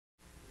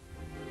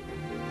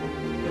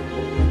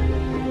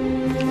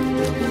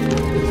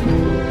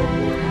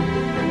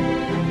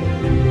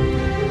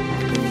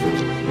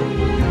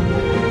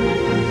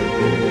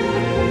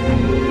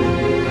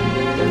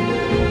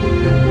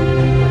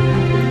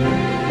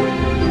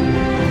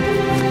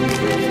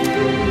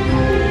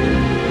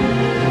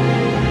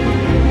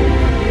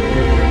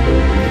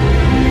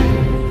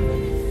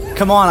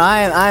Come on,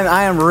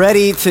 I am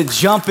ready to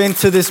jump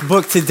into this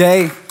book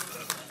today.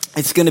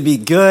 It's going to be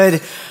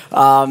good.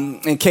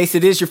 In case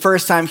it is your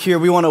first time here,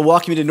 we want to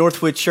welcome you to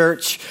Northwood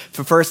Church.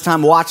 For first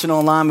time watching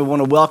online, we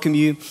want to welcome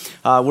you.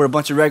 We're a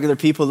bunch of regular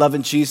people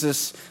loving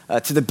Jesus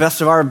to the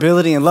best of our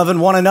ability and loving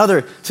one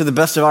another to the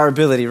best of our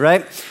ability,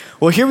 right?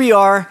 Well, here we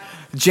are,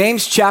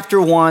 James chapter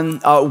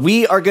 1.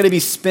 We are going to be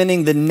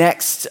spending the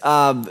next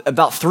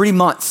about 3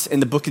 months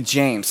in the book of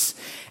James.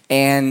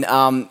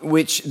 And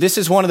which this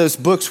is one of those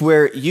books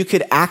where you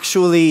could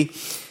actually,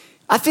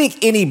 I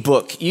think any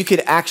book, you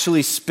could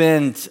actually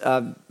spend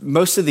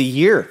most of the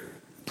year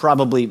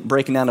probably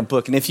breaking down a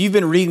book. And if you've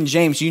been reading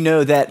James, you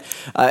know that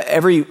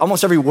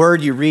almost every word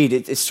you read,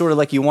 it's sort of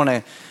like you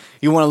want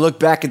to look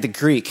back at the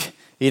Greek.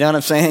 You know what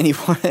I'm saying? You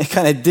want to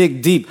kind of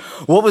dig deep.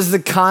 What was the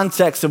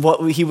context of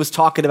what he was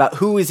talking about?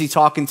 Who is he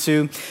talking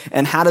to?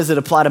 And how does it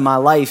apply to my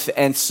life?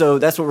 And so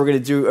that's what we're going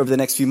to do over the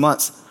next few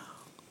months.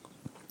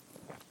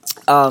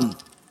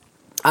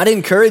 I'd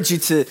encourage you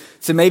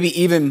to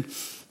maybe even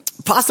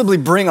possibly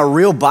bring a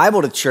real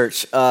Bible to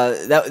church.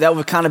 That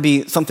would kind of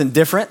be something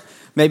different.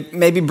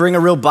 Maybe bring a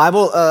real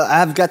Bible.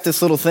 I've got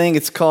this little thing.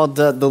 It's called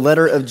the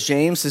Letter of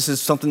James. This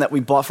is something that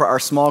we bought for our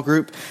small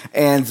group.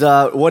 And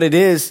what it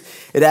is,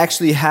 it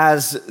actually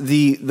has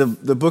the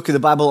book of the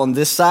Bible on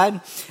this side,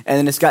 and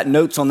then it's got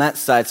notes on that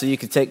side. So you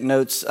can take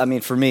notes. I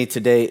mean, for me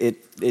today,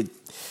 it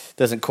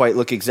doesn't quite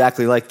look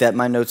exactly like that.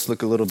 My notes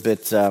look a little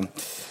bit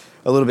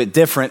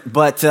different,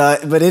 but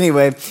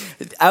anyway,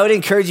 I would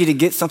encourage you to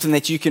get something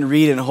that you can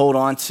read and hold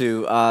on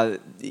to. I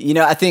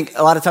think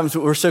a lot of times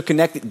we're so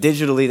connected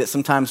digitally that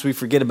sometimes we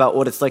forget about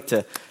what it's like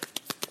to,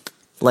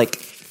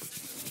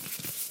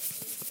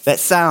 that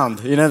sound,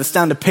 the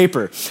sound of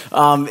paper.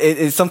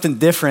 It's something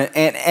different,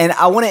 and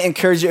I want to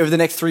encourage you over the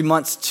next 3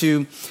 months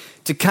to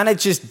kind of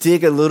just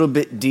dig a little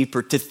bit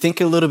deeper, to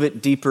think a little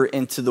bit deeper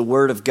into the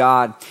Word of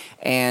God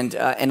and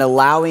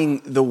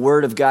allowing the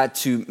Word of God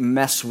to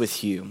mess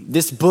with you.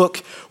 This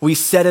book, we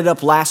set it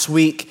up last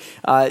week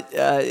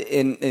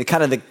in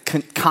kind of the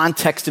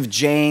context of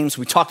James.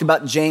 We talked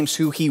about James,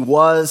 who he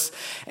was.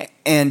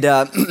 And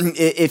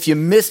if you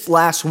missed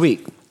last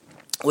week,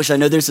 which I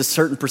know there's a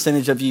certain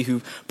percentage of you who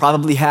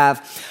probably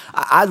have,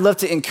 I'd love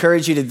to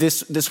encourage you to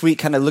this week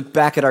kind of look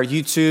back at our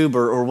YouTube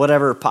or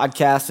whatever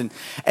podcast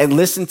and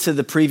listen to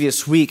the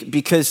previous week,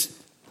 because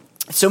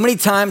so many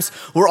times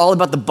we're all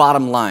about the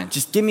bottom line.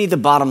 Just give me the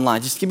bottom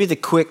line. Just give me the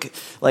quick,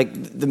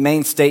 the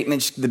main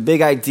statement, the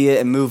big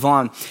idea, and move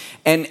on.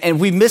 And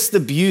we miss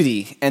the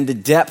beauty and the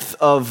depth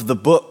of the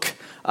book.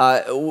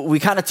 We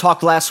kind of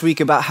talked last week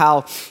about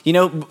how,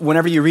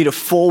 whenever you read a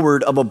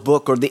foreword of a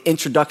book or the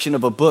introduction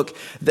of a book,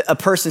 a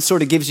person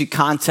sort of gives you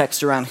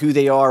context around who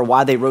they are,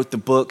 why they wrote the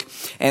book.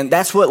 And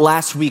that's what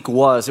last week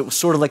was. It was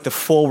sort of like the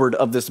foreword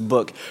of this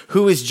book.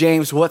 Who is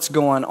James? What's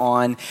going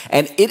on?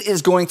 And it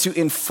is going to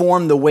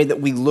inform the way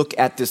that we look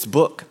at this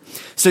book.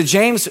 So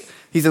James,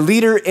 he's a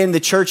leader in the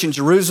church in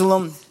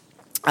Jerusalem.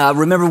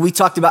 Remember, we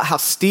talked about how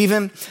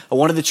Stephen,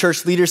 one of the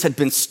church leaders, had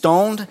been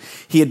stoned.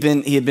 He had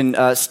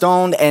been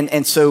stoned,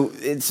 and so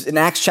it's in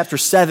Acts chapter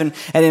 7,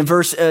 and in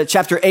verse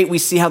chapter 8, we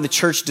see how the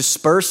church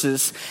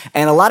disperses,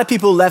 and a lot of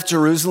people left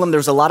Jerusalem.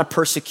 There's a lot of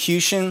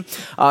persecution.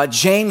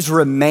 James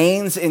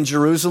remains in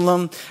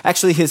Jerusalem.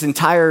 Actually, his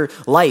entire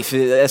life,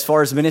 as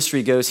far as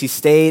ministry goes, he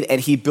stayed and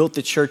he built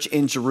the church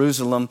in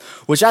Jerusalem,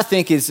 which I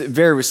think is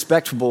very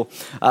respectable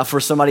for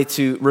somebody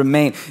to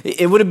remain.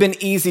 It would have been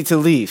easy to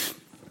leave.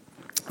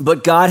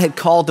 But God had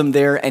called him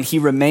there, and he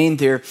remained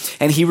there.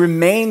 And he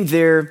remained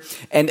there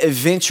and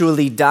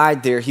eventually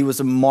died there. He was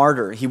a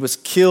martyr. He was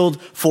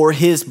killed for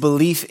his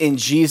belief in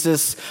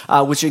Jesus,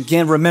 which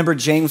again, remember,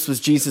 James was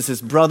Jesus'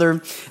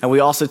 brother. And we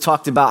also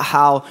talked about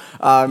how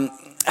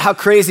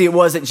crazy it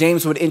was that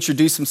James would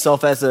introduce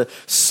himself as a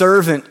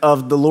servant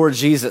of the Lord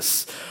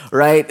Jesus,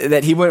 right?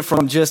 That he went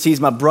from just,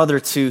 he's my brother,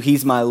 to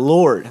he's my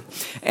Lord.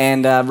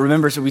 And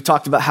remember, so we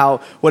talked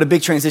about what a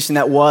big transition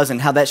that was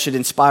and how that should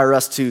inspire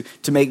us to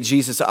make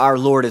Jesus our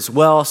Lord as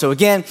well. So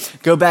again,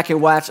 go back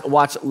and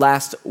watch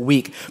last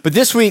week. But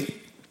this week,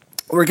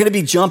 we're going to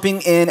be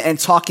jumping in and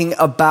talking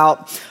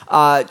about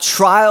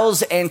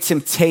trials and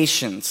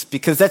temptations,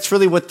 because that's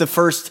really what the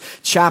first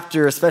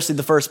chapter, especially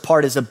the first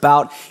part, is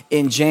about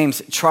in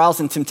James, trials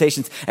and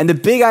temptations. And the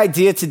big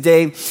idea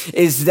today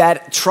is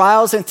that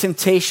trials and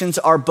temptations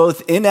are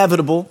both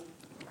inevitable,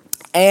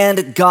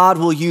 and God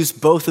will use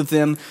both of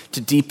them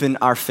to deepen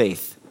our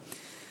faith.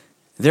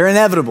 They're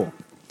inevitable.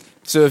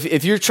 So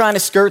if you're trying to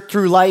skirt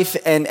through life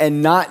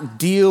and not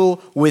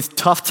deal with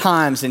tough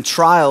times and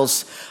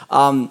trials,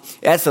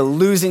 that's a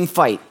losing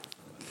fight.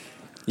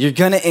 You're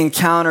going to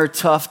encounter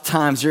tough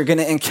times. You're going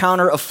to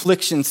encounter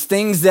afflictions,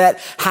 things that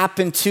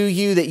happen to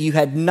you that you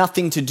had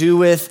nothing to do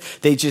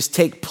with. They just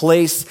take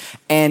place,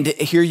 and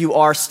here you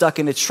are stuck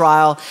in a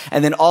trial,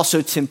 and then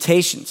also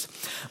temptations.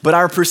 But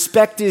our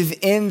perspective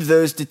in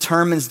those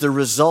determines the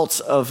results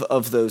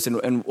of those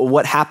and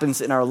what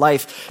happens in our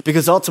life,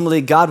 because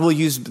ultimately God will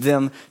use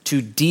them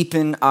to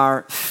deepen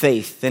our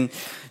faith. And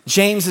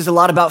James is a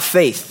lot about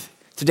faith.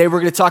 Today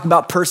we're going to talk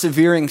about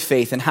persevering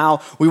faith and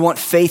how we want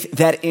faith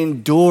that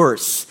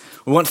endures.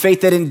 We want faith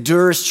that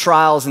endures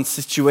trials and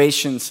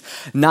situations,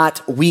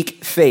 not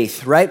weak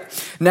faith, right?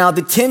 Now,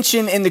 the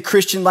tension in the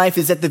Christian life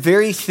is that the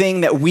very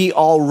thing that we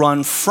all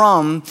run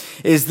from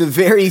is the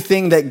very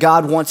thing that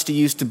God wants to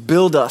use to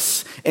build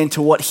us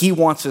into what he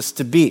wants us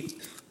to be.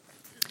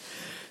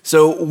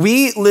 So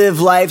we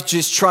live life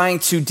just trying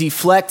to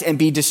deflect and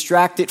be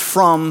distracted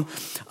from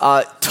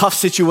tough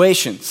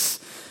situations.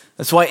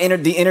 That's why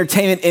the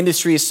entertainment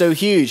industry is so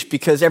huge,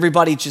 because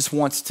everybody just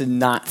wants to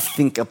not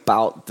think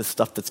about the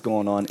stuff that's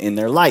going on in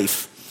their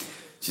life.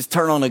 Just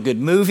turn on a good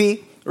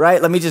movie,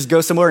 right? Let me just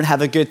go somewhere and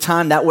have a good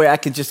time. That way I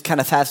could just kind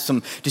of have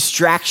some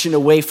distraction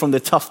away from the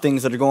tough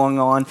things that are going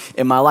on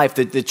in my life.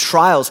 The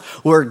trials,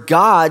 where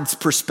God's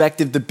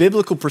perspective, the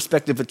biblical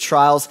perspective of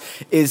trials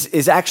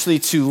is actually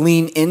to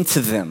lean into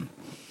them.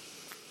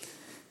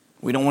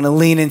 We don't want to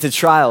lean into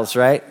trials,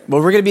 right?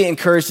 Well, we're going to be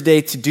encouraged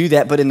today to do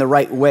that, but in the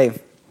right way.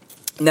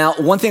 Now,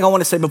 one thing I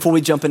want to say before we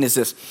jump in is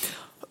this.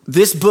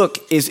 This book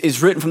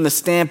is written from the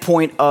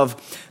standpoint of,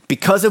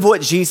 because of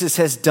what Jesus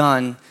has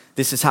done,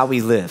 this is how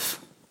we live.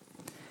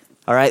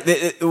 All right?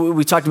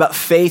 We talked about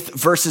faith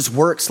versus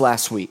works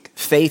last week.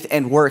 Faith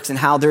and works, and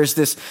how there's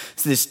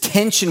this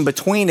tension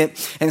between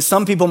it. And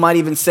some people might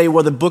even say,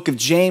 well, the book of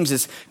James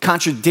is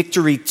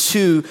contradictory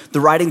to the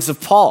writings of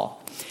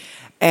Paul.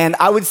 And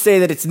I would say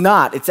that it's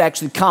not. It's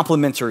actually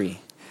complementary.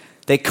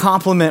 They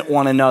complement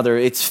one another.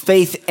 It's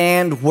faith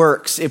and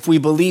works. If we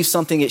believe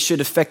something, it should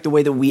affect the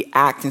way that we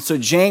act. And so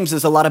James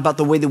is a lot about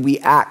the way that we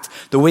act,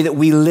 the way that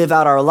we live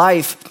out our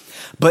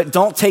life. But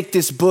don't take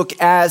this book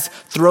as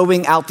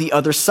throwing out the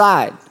other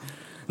side.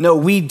 No,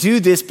 we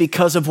do this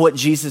because of what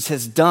Jesus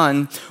has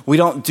done. We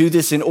don't do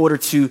this in order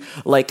to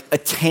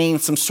attain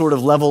some sort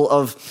of level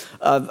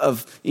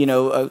of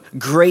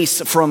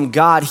grace from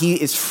God. He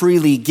is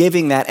freely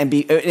giving that, and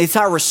it's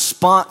our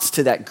response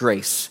to that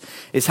grace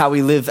is how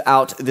we live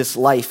out this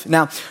life.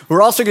 Now,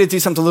 we're also going to do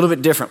something a little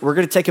bit different. We're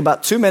going to take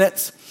about 2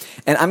 minutes,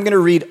 and I'm going to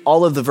read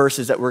all of the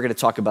verses that we're going to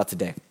talk about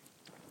today.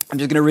 I'm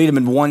just going to read them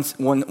in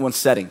one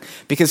setting,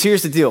 because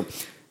here's the deal.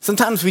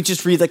 Sometimes we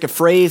just read like a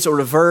phrase or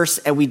a verse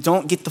and we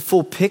don't get the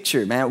full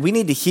picture, man. We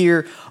need to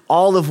hear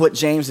all of what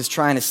James is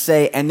trying to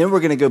say, and then we're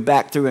going to go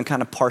back through and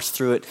kind of parse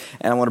through it,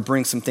 and I want to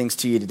bring some things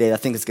to you today that I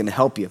think is going to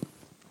help you.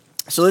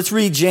 So let's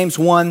read James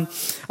 1,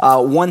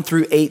 1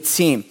 through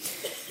 18.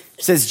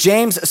 It says,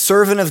 James, a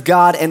servant of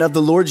God and of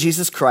the Lord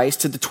Jesus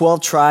Christ, to the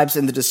 12 tribes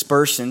in the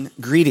dispersion,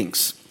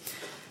 greetings.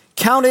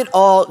 Count it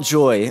all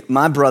joy,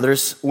 my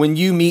brothers, when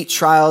you meet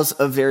trials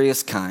of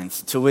various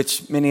kinds, to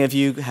which many of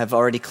you have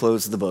already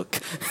closed the book.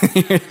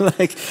 You're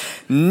like,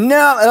 no,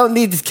 I don't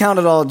need to count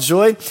it all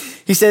joy.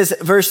 He says,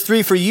 verse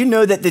 3, for you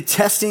know that the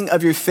testing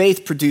of your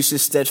faith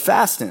produces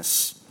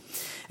steadfastness.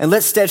 And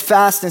let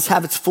steadfastness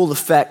have its full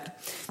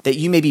effect, that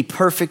you may be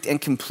perfect and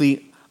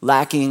complete,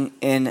 lacking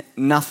in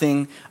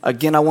nothing.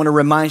 Again, I want to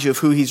remind you of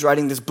who he's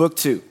writing this book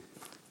to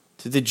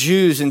the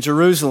Jews in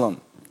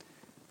Jerusalem.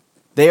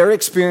 They are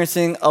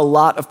experiencing a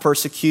lot of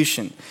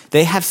persecution.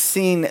 They have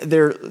seen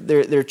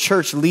their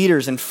church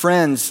leaders and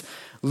friends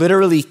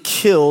literally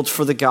killed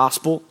for the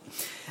gospel.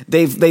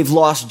 They've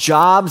lost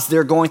jobs.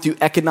 They're going through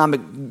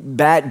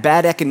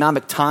bad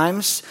economic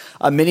times.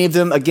 Many of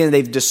them, again,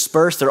 they've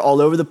dispersed. They're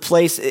all over the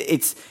place.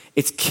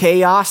 It's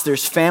chaos.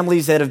 There's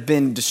families that have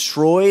been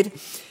destroyed.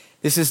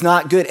 This is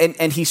not good.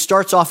 And he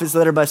starts off his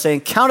letter by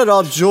saying, count it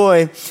all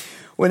joy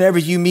whenever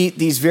you meet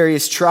these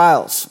various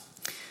trials.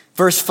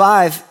 Verse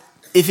 5,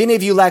 if any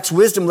of you lacks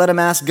wisdom, let him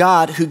ask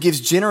God, who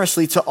gives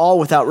generously to all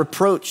without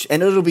reproach,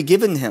 and it'll be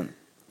given him.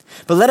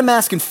 But let him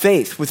ask in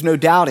faith with no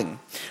doubting.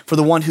 For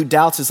the one who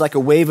doubts is like a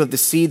wave of the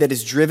sea that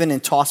is driven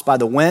and tossed by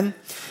the wind.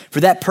 For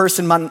that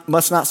person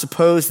must not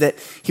suppose that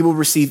he will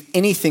receive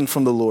anything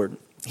from the Lord.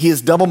 He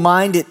is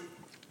double-minded.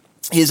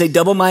 He is a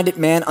double-minded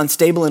man,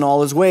 unstable in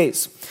all his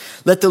ways.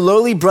 Let the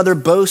lowly brother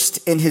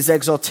boast in his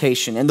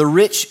exaltation, and the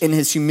rich in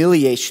his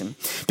humiliation,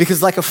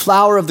 because like a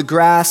flower of the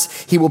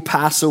grass, he will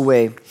pass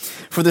away.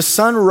 For the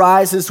sun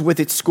rises with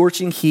its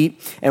scorching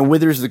heat and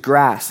withers the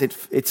grass.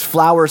 Its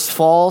flower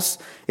falls,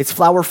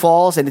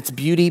 and its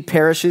beauty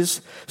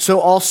perishes. So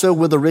also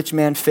will the rich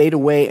man fade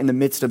away in the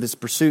midst of his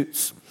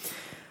pursuits.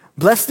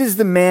 Blessed is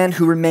the man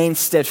who remains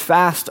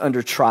steadfast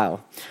under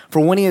trial. For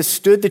when he has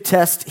stood the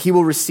test, he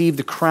will receive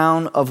the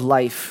crown of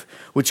life,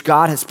 which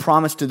God has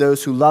promised to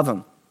those who love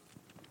him.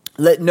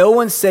 Let no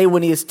one say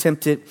when he is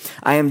tempted,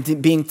 I am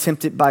being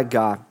tempted by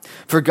God.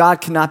 For God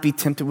cannot be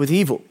tempted with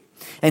evil,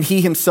 and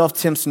he himself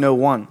tempts no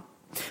one.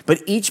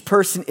 But each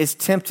person is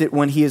tempted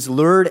when he is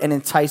lured and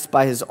enticed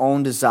by his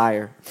own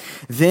desire.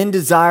 Then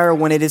desire,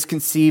 when it is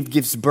conceived,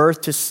 gives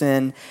birth to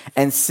sin,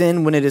 and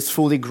sin, when it is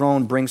fully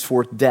grown, brings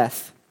forth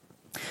death.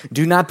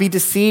 Do not be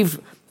deceived,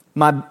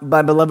 my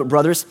beloved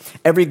brothers.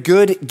 Every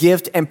good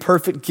gift and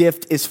perfect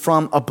gift is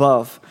from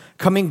above,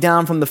 coming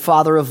down from the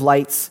Father of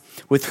lights,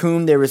 with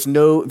whom there is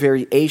no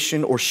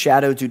variation or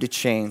shadow due to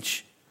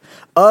change.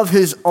 Of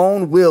his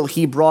own will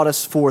he brought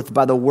us forth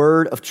by the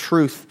word of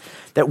truth,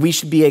 that we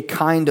should be a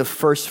kind of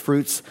first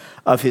fruits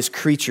of his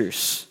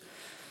creatures.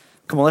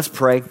 Come on, let's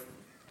pray.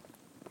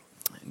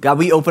 God,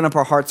 we open up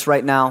our hearts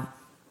right now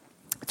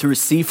to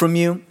receive from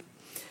you.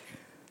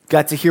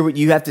 God, to hear what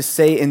you have to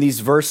say in these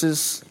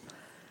verses.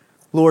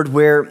 Lord,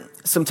 where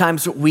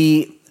sometimes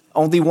we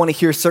only want to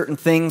hear certain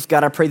things,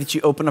 God, I pray that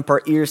you open up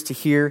our ears to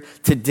hear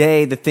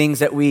today the things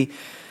that we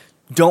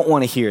don't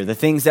want to hear, the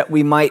things that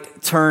we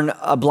might turn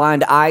a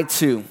blind eye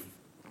to.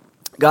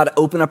 God,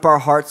 open up our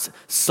hearts,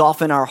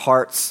 soften our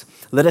hearts.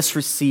 Let us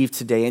receive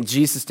today. In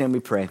Jesus' name we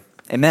pray.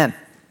 Amen.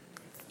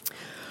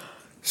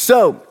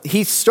 So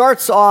he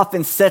starts off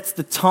and sets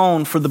the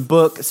tone for the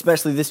book,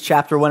 especially this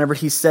chapter, whenever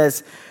he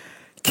says,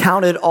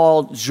 count it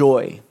all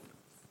joy.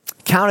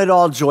 Count it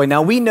all joy.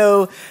 Now we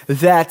know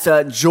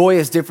that joy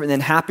is different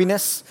than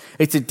happiness.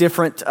 It's a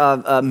different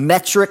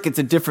metric. It's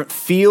a different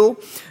feel.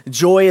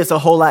 Joy is a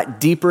whole lot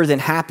deeper than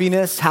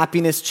happiness.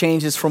 Happiness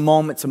changes from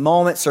moment to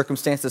moment,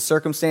 circumstance to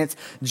circumstance.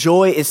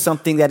 Joy is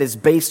something that is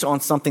based on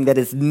something that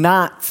is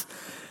not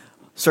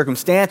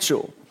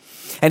circumstantial.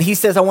 And he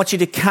says, I want you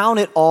to count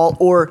it all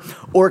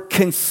or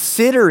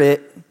consider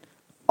it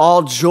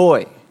all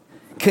joy.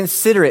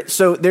 Consider it.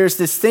 So there's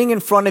this thing in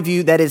front of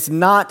you that is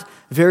not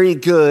very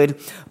good,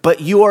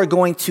 but you are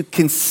going to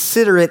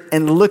consider it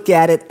and look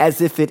at it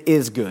as if it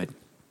is good.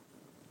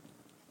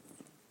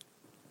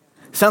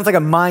 Sounds like a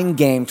mind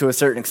game to a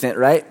certain extent,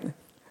 right?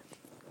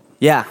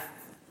 Yeah,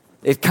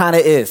 it kind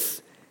of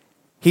is.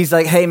 He's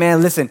like, hey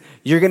man, listen,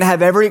 you're going to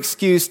have every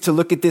excuse to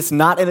look at this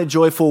not in a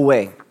joyful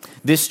way.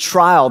 This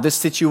trial, this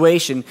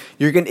situation,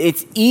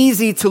 it's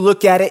easy to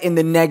look at it in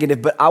the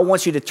negative, but I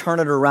want you to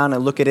turn it around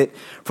and look at it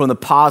from the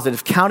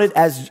positive. Count it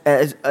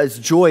as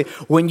joy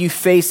when you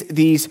face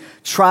these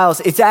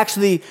trials. It's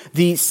actually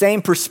the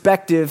same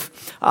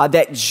perspective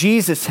that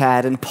Jesus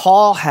had and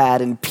Paul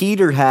had and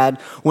Peter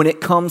had when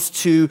it comes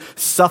to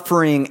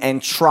suffering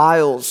and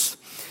trials.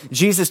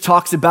 Jesus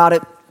talks about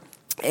it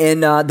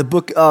in the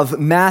book of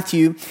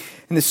Matthew.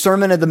 In the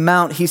Sermon on the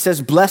Mount, he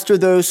says, blessed are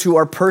those who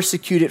are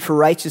persecuted for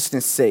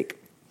righteousness' sake,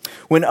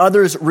 when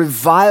others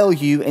revile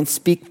you and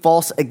speak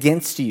false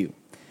against you.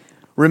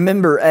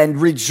 Remember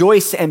and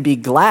rejoice and be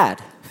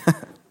glad.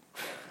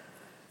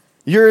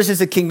 Yours is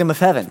the kingdom of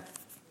heaven.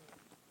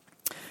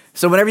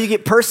 So whenever you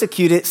get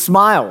persecuted,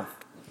 smile.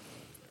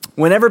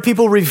 Whenever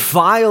people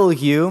revile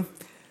you,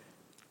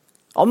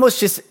 almost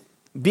just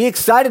be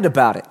excited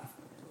about it.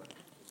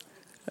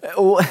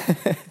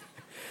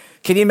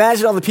 Can you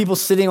imagine all the people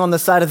sitting on the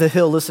side of the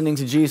hill listening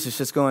to Jesus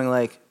just going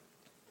like,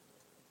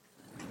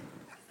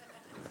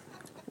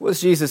 what's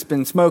Jesus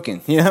been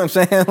smoking? You know what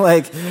I'm saying?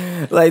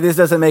 Like this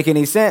doesn't make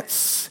any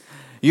sense.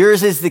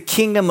 Yours is the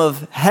kingdom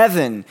of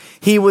heaven.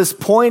 He was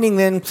pointing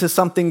them to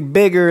something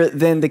bigger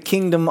than the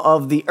kingdom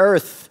of the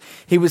earth.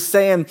 He was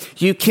saying,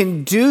 you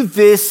can do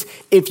this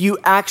if you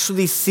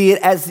actually see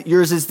it as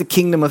yours is the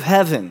kingdom of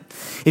heaven.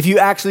 If you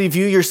actually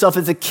view yourself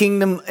as a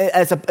kingdom,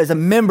 as a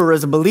member,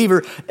 as a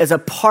believer, as a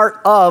part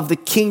of the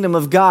kingdom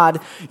of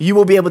God, you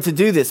will be able to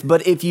do this.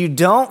 But if you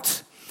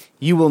don't,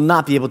 you will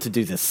not be able to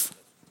do this.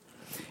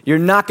 You're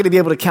not going to be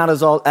able to count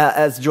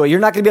as joy. You're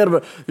not going to be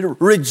able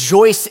to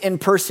rejoice in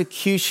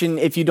persecution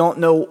if you don't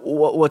know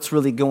what's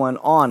really going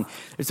on.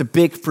 There's a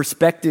big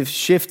perspective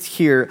shift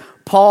here.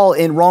 Paul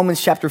in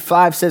Romans chapter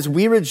 5 says,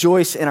 we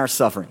rejoice in our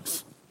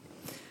sufferings.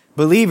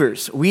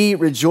 Believers, we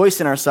rejoice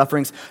in our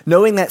sufferings,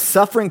 knowing that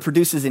suffering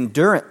produces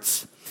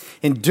endurance.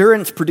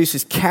 Endurance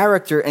produces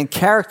character, and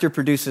character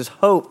produces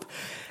hope.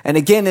 And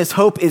again, this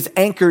hope is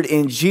anchored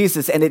in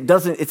Jesus, and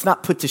it's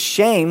not put to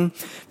shame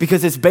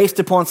because it's based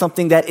upon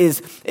something that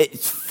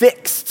it's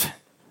fixed.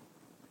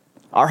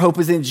 Our hope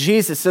is in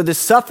Jesus. So the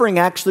suffering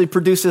actually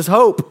produces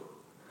hope.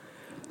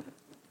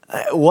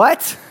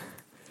 What?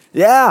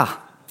 Yeah.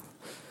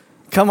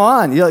 Come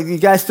on. You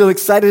guys still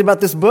excited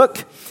about this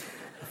book?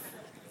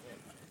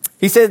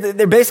 He said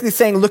they're basically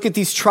saying, look at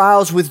these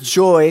trials with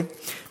joy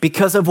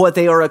because of what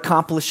they are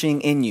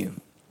accomplishing in you.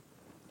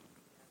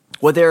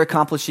 What they're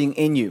accomplishing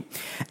in you.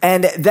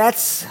 And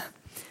that's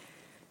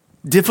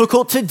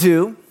difficult to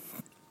do,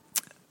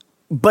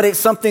 but it's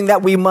something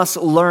that we must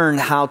learn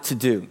how to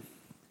do.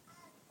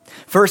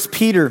 First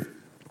Peter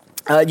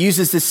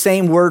uses the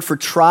same word for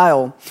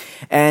trial,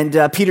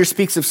 and Peter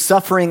speaks of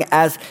suffering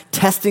as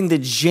testing the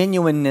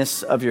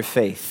genuineness of your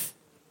faith.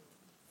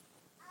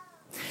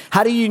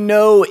 How do you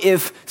know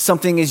if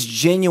something is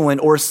genuine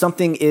or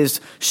something is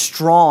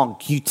strong?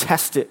 You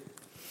test it.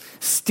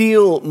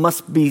 Steel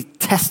must be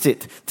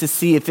tested to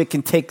see if it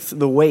can take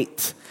the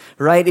weight,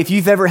 right? If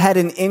you've ever had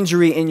an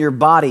injury in your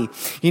body,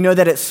 you know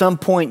that at some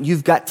point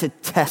you've got to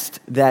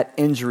test that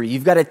injury.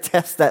 You've got to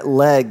test that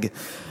leg.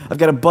 I've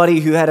got a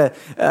buddy who had a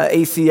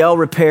ACL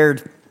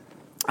repaired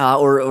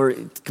or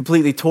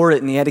completely tore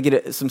it, and he had to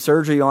get some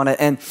surgery on it.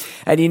 And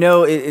you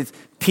know,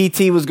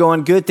 PT was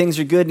going good, things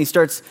are good, and he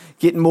starts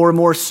getting more and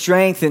more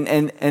strength, and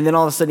then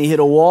all of a sudden he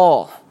hit a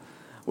wall,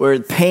 where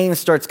pain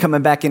starts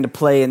coming back into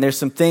play, and there's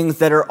some things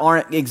that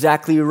aren't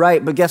exactly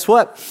right. But guess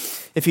what?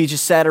 If he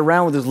just sat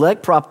around with his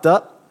leg propped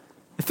up,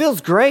 it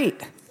feels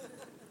great.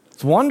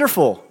 It's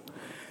wonderful.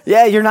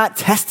 Yeah, you're not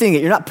testing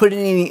it. You're not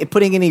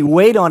putting any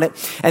weight on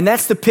it. And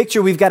that's the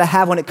picture we've got to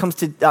have when it comes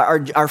to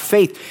our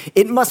faith.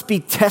 It must be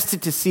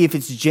tested to see if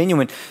it's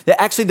genuine.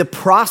 That actually the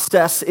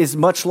process is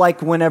much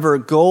like whenever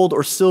gold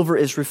or silver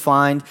is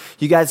refined.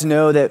 You guys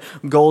know that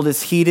gold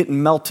is heated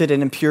and melted,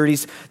 and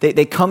impurities,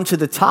 they come to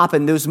the top,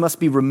 and those must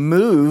be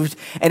removed.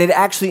 And it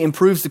actually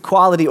improves the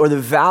quality or the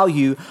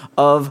value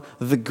of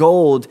the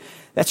gold.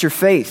 That's your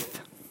faith.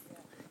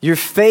 Your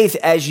faith,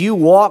 as you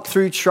walk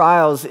through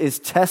trials, is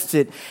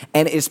tested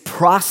and is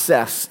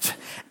processed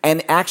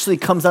and actually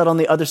comes out on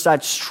the other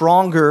side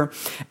stronger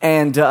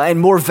and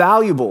more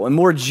valuable and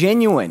more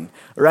genuine,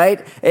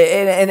 right?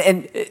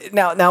 And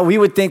now we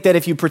would think that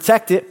if you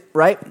protect it,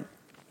 right,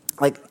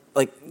 like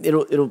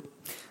it'll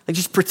like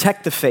just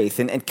protect the faith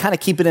and kind of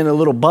keep it in a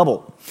little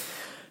bubble.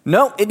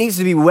 No, it needs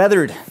to be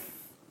weathered.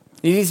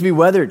 It needs to be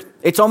weathered.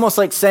 It's almost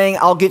like saying,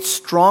 I'll get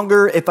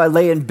stronger if I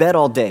lay in bed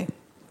all day.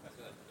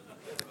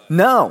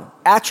 No,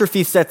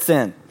 atrophy sets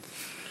in.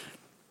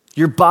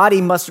 Your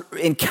body must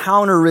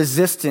encounter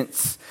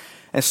resistance,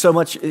 and so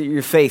much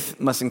your faith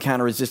must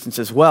encounter resistance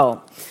as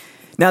well.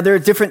 Now, there are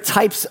different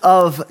types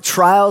of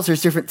trials.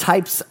 There's different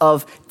types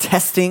of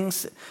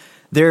testings.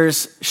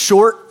 There's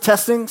short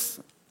testings,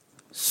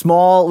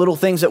 small little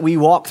things that we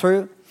walk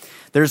through.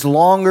 There's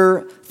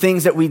longer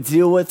things that we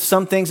deal with.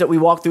 Some things that we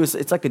walk through,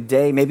 it's like a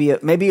day, maybe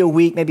a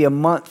week, maybe a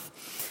month.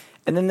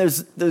 And then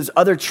there's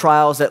other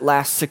trials that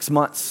last 6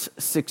 months,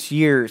 6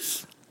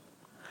 years.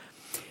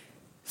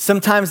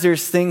 Sometimes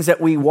there's things that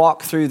we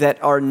walk through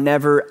that are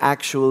never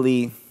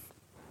actually,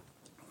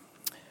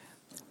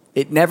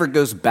 it never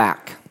goes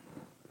back.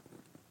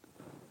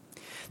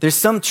 There's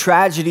some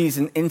tragedies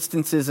and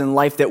instances in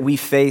life that we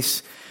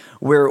face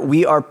where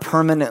we are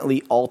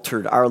permanently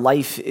altered. Our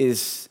life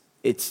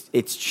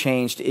it's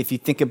changed. If you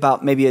think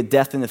about maybe a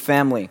death in the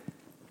family,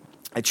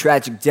 a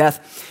tragic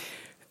death,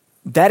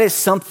 that is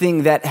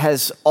something that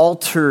has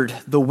altered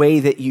the way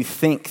that you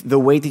think, the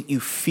way that you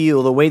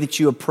feel, the way that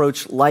you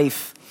approach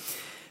life,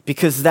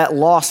 because that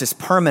loss is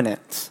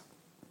permanent.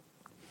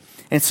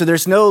 And so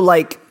there's no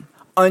like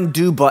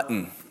undo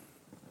button,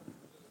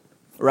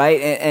 right?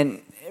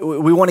 And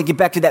we want to get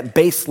back to that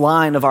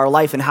baseline of our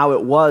life and how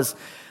it was,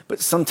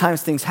 but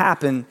sometimes things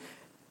happen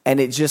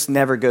and it just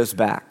never goes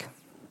back.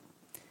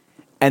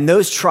 And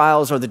those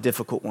trials are the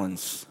difficult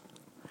ones.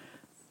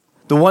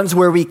 The ones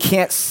where we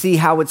can't see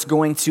how it's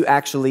going to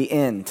actually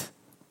end.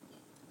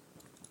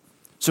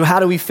 So how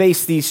do we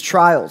face these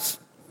trials?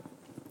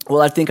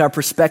 Well, I think our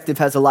perspective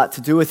has a lot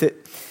to do with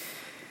it.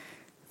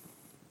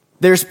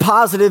 There's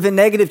positive and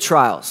negative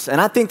trials.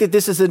 And I think that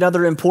this is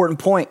another important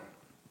point.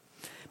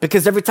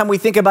 Because every time we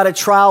think about a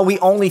trial, we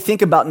only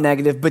think about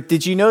negative. But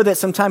did you know that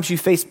sometimes you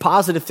face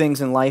positive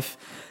things in life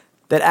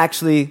that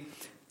actually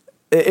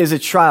is a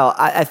trial?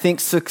 I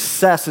think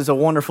success is a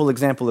wonderful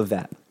example of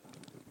that.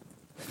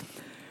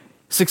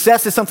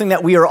 Success is something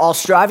that we are all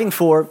striving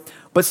for,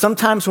 but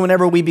sometimes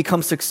whenever we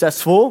become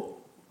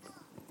successful,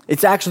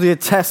 it's actually a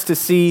test to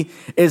see,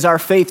 is our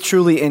faith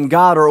truly in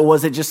God, or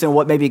was it just in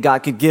what maybe God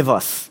could give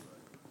us?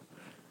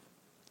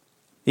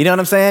 You know what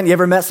I'm saying? You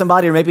ever met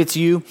somebody, or maybe it's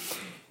you,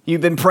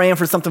 you've been praying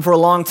for something for a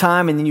long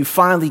time, and then you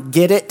finally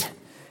get it,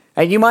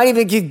 and you might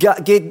even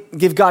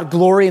give God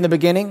glory in the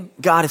beginning.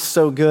 God is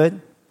so good.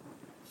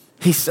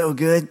 He's so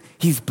good.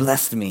 He's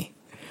blessed me.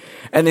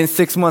 And then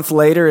 6 months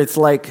later, it's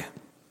like,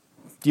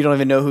 you don't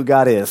even know who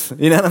God is.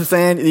 You know what I'm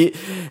saying?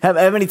 How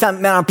many times,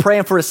 man, I'm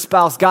praying for a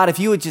spouse. God, if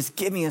you would just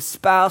give me a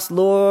spouse,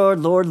 Lord,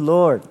 Lord,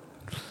 Lord.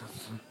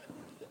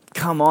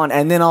 Come on.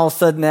 And then all of a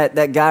sudden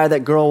that guy or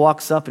that girl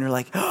walks up and you're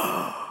like,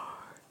 oh,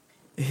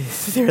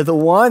 they're the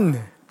one.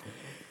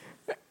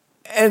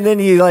 And then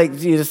you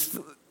just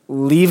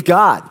leave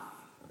God.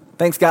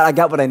 Thanks God, I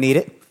got what I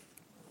needed.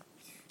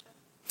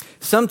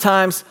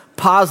 Sometimes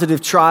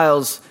positive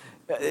trials,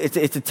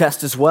 it's a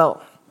test as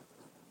well.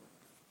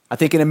 I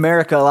think in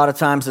America, a lot of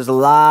times there's a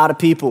lot of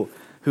people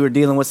who are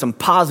dealing with some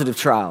positive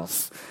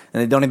trials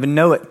and they don't even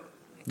know it.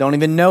 Don't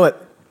even know it.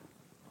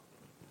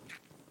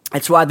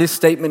 That's why this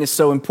statement is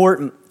so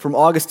important from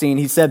Augustine.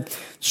 He said,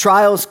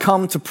 trials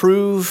come to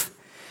prove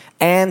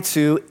and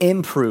to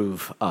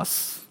improve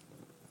us.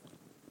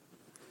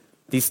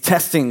 These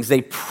testings,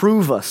 they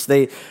prove us.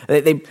 They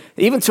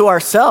even to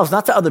ourselves,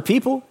 not to other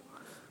people.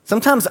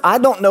 Sometimes I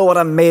don't know what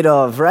I'm made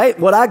of, right?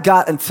 What I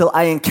got until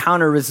I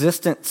encounter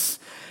resistance.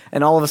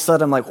 And all of a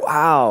sudden, I'm like,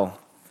 wow,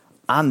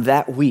 I'm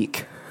that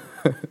weak.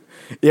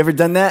 You ever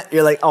done that?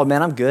 You're like, oh,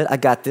 man, I'm good. I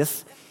got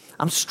this.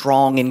 I'm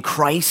strong in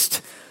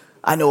Christ.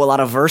 I know a lot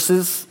of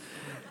verses,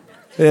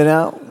 you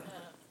know?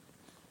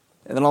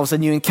 And then all of a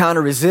sudden, you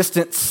encounter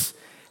resistance,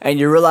 and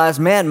you realize,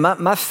 man,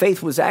 my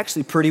faith was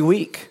actually pretty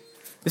weak.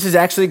 This is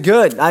actually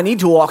good. I need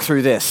to walk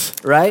through this,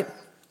 right?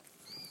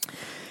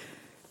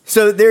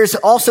 So there's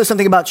also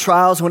something about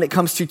trials when it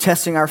comes to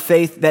testing our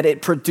faith, that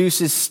it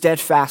produces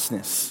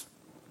steadfastness.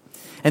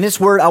 And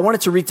this word, I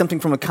wanted to read something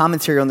from a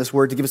commentary on this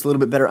word to give us a little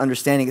bit better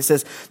understanding. It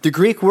says, the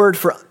Greek word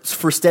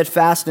for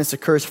steadfastness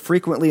occurs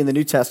frequently in the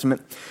New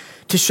Testament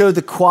to show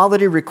the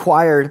quality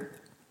required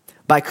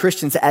by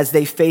Christians as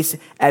they face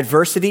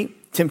adversity,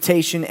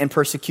 temptation, and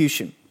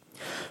persecution.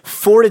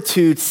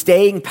 Fortitude,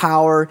 staying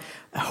power,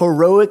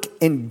 heroic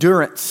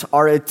endurance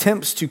are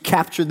attempts to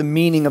capture the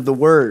meaning of the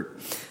word.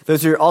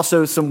 Those are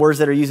also some words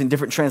that are used in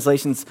different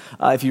translations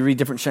if you read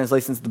different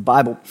translations of the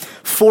Bible.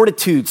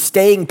 Fortitude,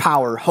 staying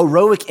power,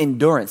 heroic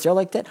endurance. Y'all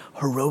like that?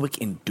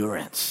 Heroic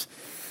endurance.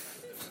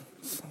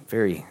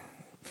 Very,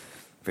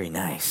 very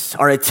nice.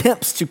 Are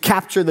attempts to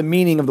capture the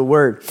meaning of the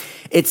word.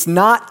 It's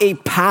not a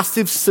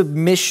passive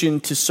submission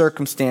to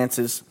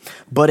circumstances,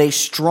 but a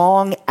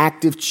strong,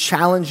 active,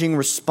 challenging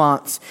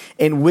response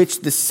in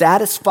which the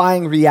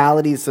satisfying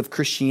realities of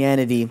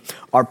Christianity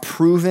are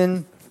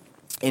proven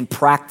in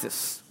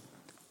practice.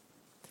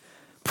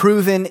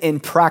 Proven in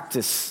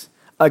practice.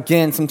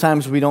 Again,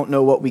 sometimes we don't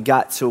know what we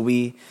got till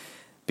we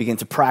begin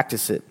to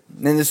practice it.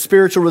 And the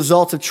spiritual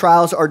results of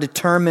trials are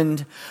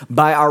determined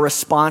by our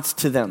response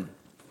to them.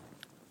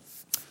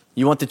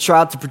 You want the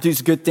trial to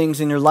produce good things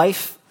in your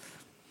life?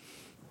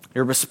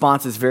 Your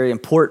response is very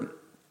important.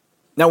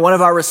 Now, one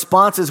of our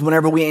responses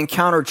whenever we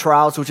encounter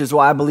trials, which is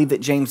why I believe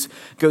that James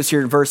goes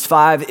here in verse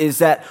 5, is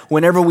that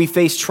whenever we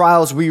face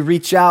trials, we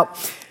reach out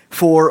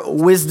for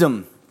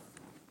wisdom.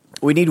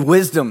 We need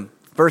wisdom.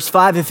 Verse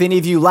 5, if any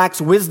of you lacks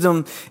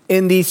wisdom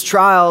in these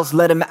trials,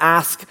 let him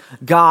ask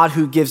God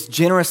who gives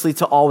generously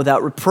to all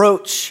without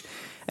reproach,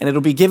 and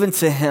it'll be given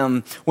to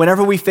him.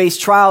 Whenever we face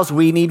trials,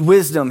 we need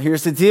wisdom.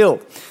 Here's the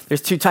deal.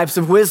 There's two types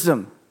of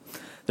wisdom.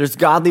 There's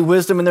godly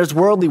wisdom and there's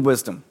worldly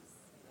wisdom.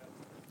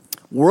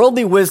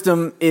 Worldly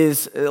wisdom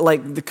is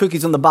like the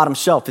cookies on the bottom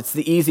shelf. It's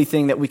the easy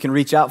thing that we can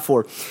reach out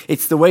for.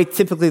 It's the way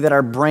typically that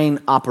our brain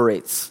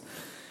operates.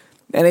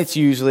 And it's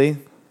usually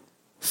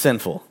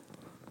sinful.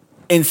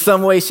 In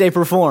some way, shape,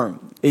 or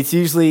form. It's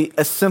usually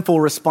a simple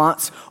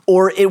response,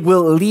 or it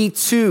will lead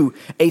to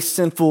a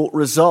sinful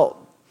result.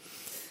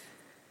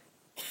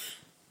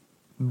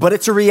 But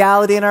it's a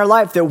reality in our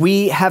life that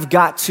we've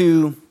got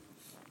to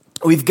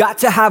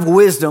have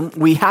wisdom.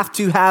 We have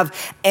to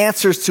have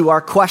answers to our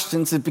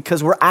questions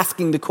because we're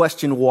asking the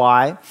question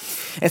why.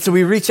 And so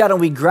we reach out and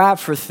we grab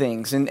for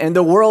things. And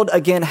the world,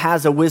 again,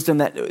 has a wisdom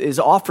that is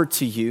offered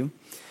to you,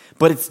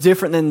 but it's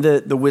different than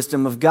the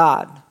wisdom of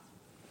God.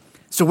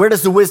 So where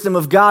does the wisdom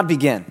of God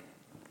begin?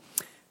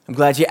 I'm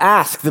glad you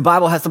asked. The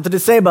Bible has something to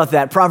say about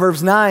that.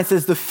 Proverbs 9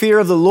 says, the fear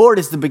of the Lord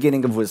is the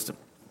beginning of wisdom.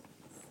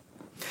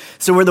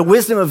 So where the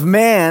wisdom of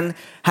man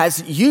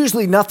has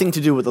usually nothing to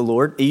do with the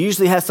Lord, it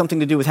usually has something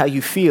to do with how you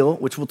feel,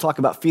 which we'll talk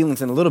about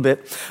feelings in a little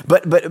bit,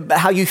 but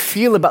how you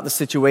feel about the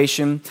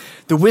situation.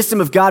 The wisdom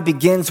of God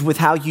begins with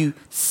how you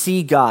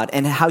see God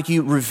and how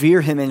you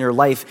revere him in your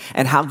life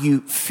and how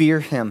you fear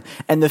him.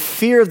 And the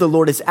fear of the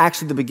Lord is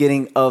actually the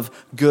beginning of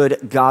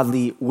good,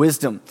 godly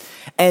wisdom.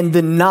 And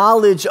the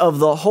knowledge of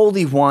the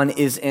Holy One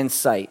is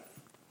insight.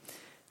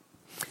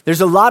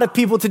 There's a lot of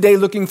people today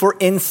looking for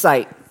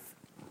insight.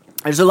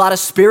 There's a lot of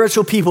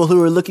spiritual people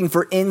who are looking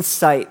for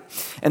insight.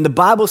 And the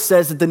Bible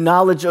says that the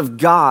knowledge of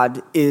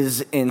God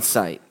is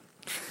insight.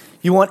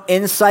 You want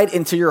insight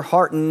into your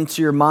heart and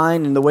into your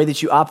mind and the way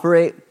that you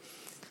operate?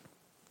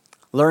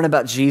 Learn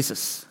about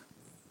Jesus.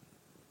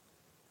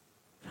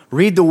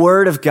 Read the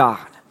Word of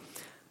God.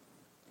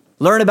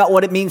 Learn about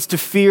what it means to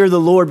fear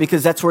the Lord,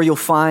 because that's where you'll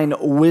find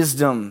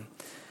wisdom.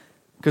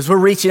 Because we're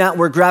reaching out and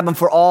we're grabbing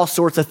for all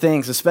sorts of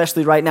things,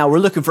 especially right now. We're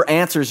looking for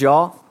answers,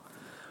 y'all.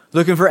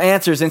 Looking for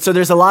answers. And so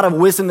there's a lot of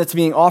wisdom that's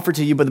being offered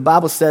to you, but the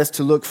Bible says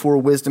to look for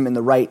wisdom in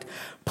the right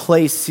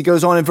place. He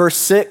goes on in verse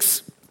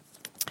 6,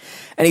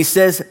 and he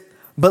says,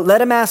 but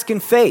let him ask in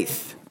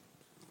faith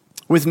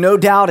with no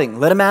doubting.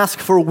 Let him ask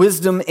for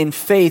wisdom in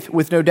faith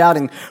with no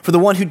doubting. For the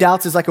one who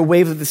doubts is like a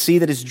wave of the sea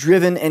that is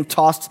driven and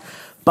tossed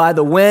by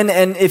the wind.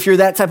 And if you're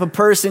that type of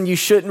person, you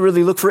shouldn't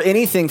really look for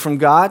anything from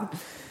God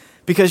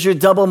because you're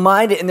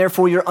double-minded and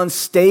therefore you're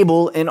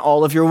unstable in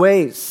all of your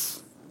ways.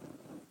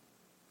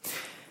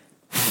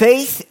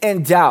 Faith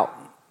and doubt.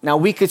 Now,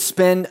 we could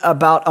spend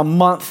about a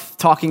month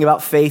talking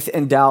about faith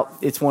and doubt.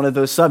 It's one of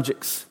those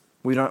subjects.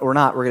 We're not.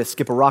 We're going to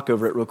skip a rock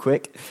over it real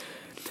quick.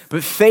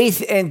 But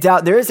faith and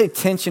doubt, there is a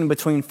tension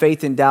between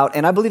faith and doubt.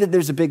 And I believe that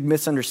there's a big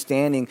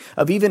misunderstanding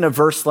of even a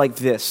verse like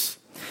this.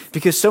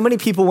 Because so many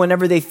people,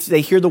 whenever they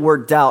hear the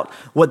word doubt,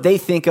 what they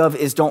think of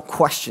is don't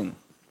question.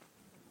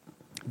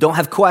 Don't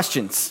have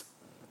questions.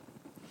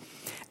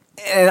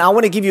 And I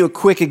want to give you a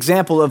quick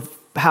example of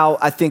how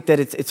I think that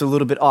it's a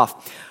little bit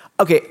off.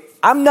 Okay,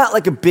 I'm not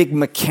like a big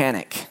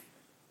mechanic.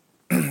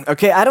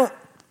 Okay,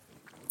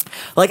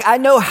 I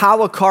know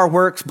how a car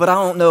works, but I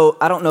don't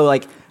know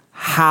like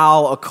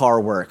how a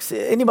car works.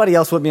 Anybody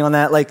else with me on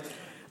that? Like,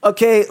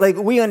 okay, like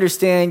we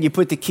understand you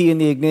put the key in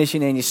the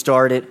ignition and you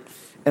start it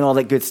and all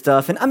that good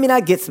stuff. And I mean, I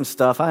get some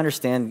stuff. I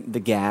understand the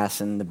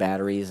gas and the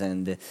batteries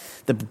and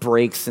the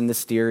brakes and the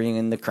steering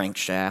and the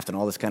crankshaft and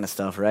all this kind of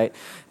stuff, right?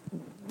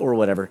 Or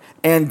whatever.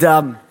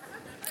 And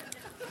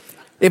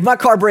if my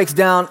car breaks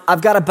down,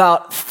 I've got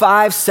about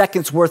 5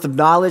 seconds worth of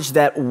knowledge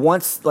that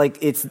once, like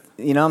it's,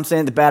 you know what I'm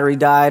saying, the battery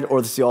died or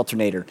it's the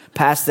alternator.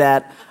 Past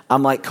that,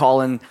 I'm like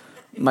calling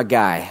my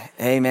guy.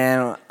 Hey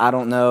man, I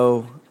don't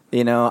know,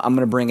 I'm going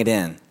to bring it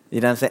in.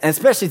 You know what I'm saying? And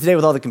especially today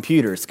with all the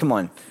computers, come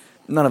on,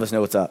 none of us know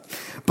what's up.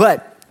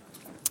 But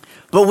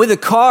But with a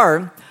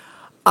car,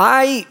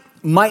 I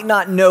might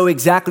not know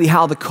exactly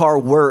how the car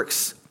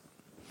works,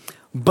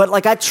 but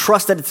like I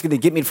trust that it's going to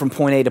get me from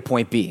point A to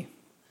point B.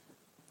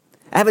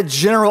 I have a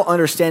general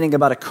understanding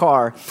about a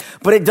car,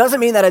 but it doesn't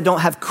mean that I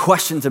don't have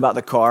questions about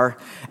the car,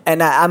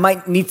 and I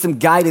might need some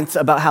guidance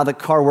about how the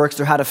car works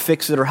or how to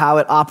fix it or how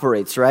it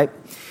operates, right?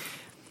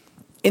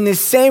 In the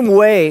same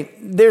way,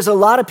 there's a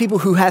lot of people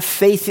who have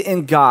faith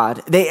in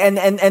God.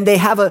 They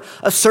have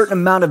a certain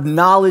amount of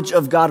knowledge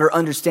of God or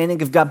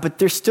understanding of God, but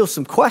there's still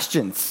some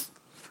questions,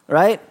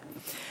 right?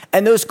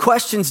 And those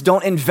questions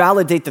don't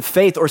invalidate the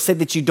faith or say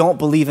that you don't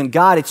believe in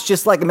God. It's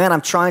just like, man,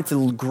 I'm trying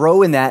to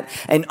grow in that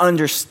and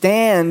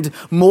understand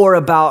more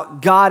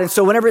about God. And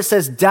so whenever it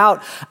says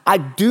doubt, I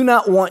do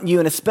not want you,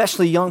 and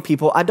especially young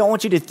people, I don't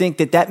want you to think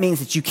that that means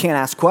that you can't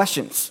ask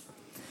questions.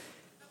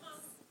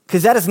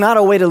 Because that is not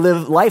a way to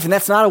live life, and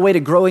that's not a way to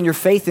grow in your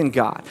faith in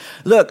God.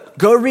 Look,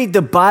 go read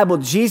the Bible.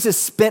 Jesus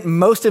spent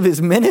most of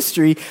his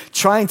ministry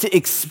trying to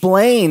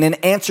explain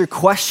and answer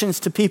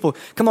questions to people.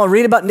 Come on,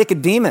 read about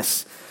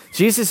Nicodemus.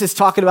 Jesus is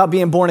talking about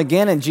being born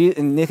again,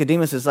 and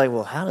Nicodemus is like,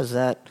 well,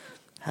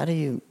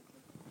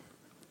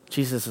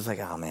 Jesus is like,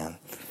 oh man.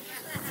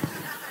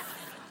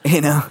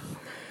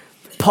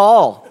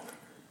 Paul,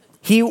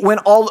 he went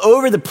all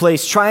over the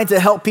place trying to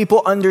help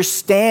people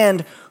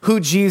understand who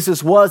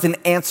Jesus was and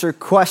answer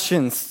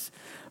questions,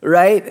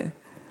 right?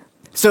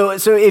 So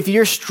if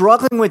you're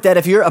struggling with that,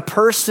 if you're a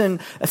person,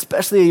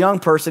 especially a young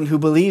person who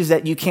believes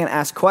that you can't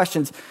ask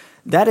questions,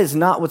 that is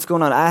not what's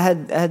going on. I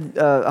had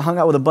hung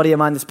out with a buddy of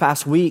mine this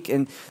past week,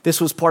 and this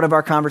was part of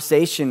our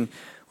conversation,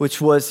 which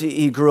was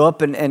he grew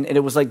up and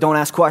it was like, don't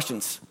ask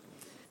questions.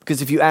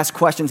 Because if you ask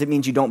questions, it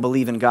means you don't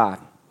believe in God.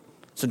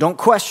 So don't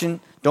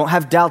question, don't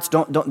have doubts,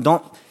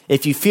 don't.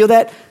 If you feel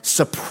that,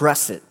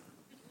 suppress it.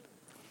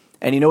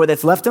 And you know what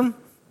that's left him?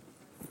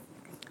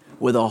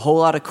 With a whole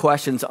lot of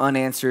questions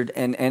unanswered,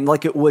 and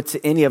like it would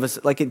to any of us,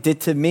 like it did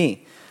to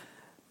me.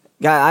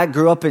 Guy, I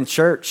grew up in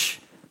church,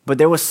 but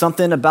there was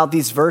something about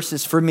these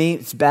verses, for me,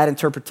 it's bad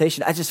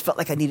interpretation. I just felt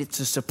like I needed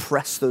to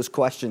suppress those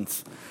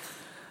questions.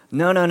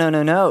 No.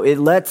 It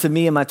led to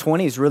me in my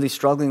 20s really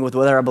struggling with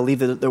whether I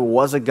believed that there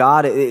was a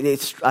God.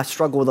 I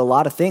struggled with a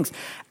lot of things.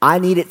 I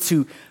needed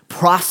to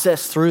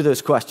process through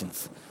those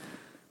questions.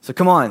 So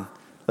come on,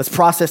 let's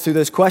process through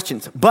those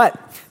questions. But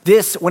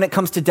this, when it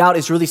comes to doubt,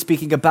 is really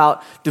speaking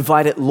about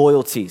divided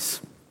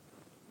loyalties.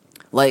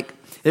 Like,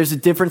 there's a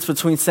difference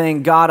between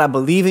saying, God, I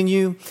believe in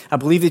you. I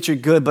believe that you're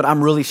good, but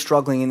I'm really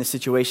struggling in this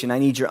situation. I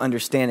need your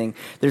understanding.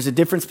 There's a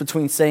difference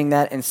between saying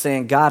that and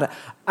saying, God,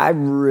 I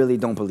really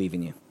don't believe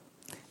in you.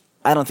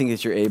 I don't think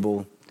that you're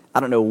able. I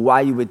don't know why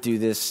you would do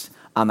this.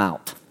 I'm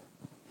out.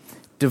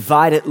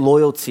 Divided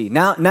loyalty.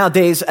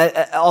 Nowadays,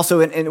 also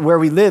in where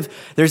we live,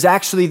 there's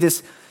actually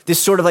this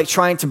sort of like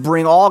trying to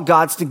bring all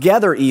gods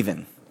together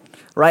even,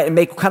 right? And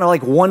make kind of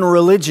like one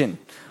religion,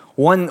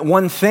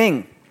 one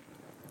thing,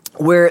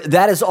 where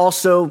that is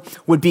also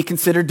would be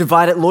considered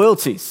divided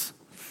loyalties,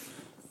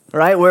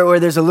 right? Where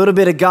there's a little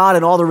bit of God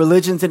in all the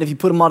religions, and if you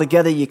put them all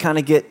together, you kind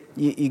of get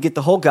you get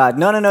the whole God.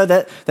 No,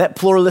 that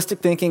pluralistic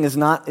thinking is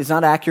not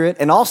accurate,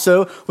 and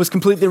also was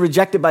completely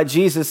rejected by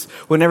Jesus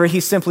whenever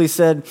he simply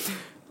said,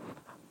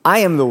 I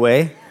am the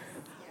way,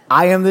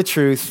 I am the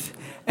truth,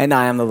 and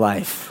I am the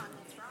life.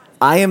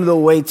 I am the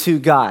way to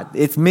God.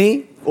 It's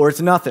me or it's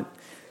nothing.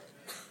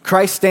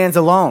 Christ stands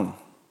alone.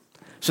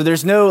 So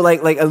there's no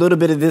like a little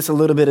bit of this, a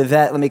little bit of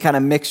that. Let me kind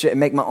of mix it and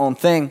make my own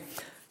thing.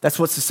 That's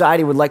what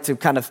society would like to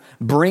kind of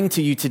bring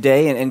to you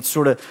today and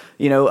sort of,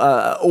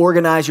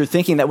 organize your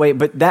thinking that way.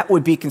 But that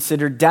would be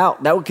considered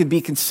doubt. That could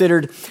be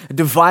considered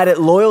divided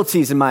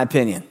loyalties, in my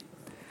opinion.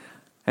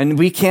 And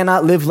we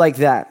cannot live like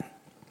that.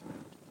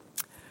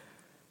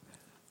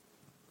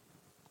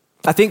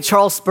 I think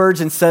Charles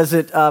Spurgeon says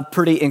it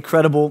pretty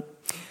incredible.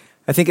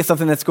 I think it's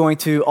something that's going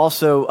to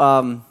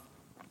also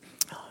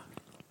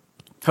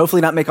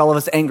hopefully not make all of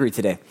us angry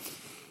today.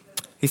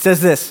 He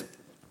says this: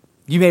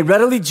 you may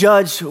readily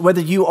judge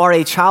whether you are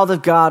a child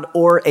of God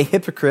or a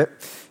hypocrite.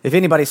 If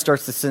anybody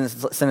starts the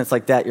sentence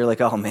like that, you're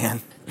like, oh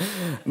man,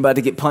 I'm about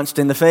to get punched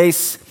in the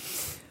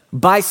face.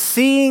 By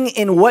seeing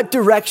in what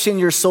direction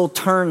your soul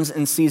turns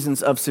in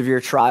seasons of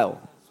severe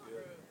trial.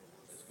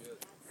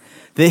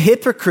 The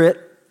hypocrite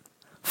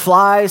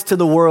flies to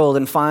the world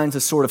and finds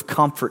a sort of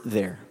comfort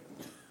there.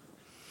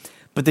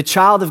 But the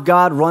child of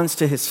God runs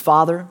to his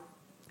Father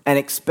and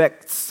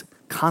expects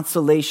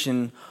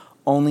consolation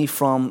only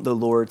from the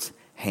Lord's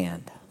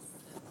hand.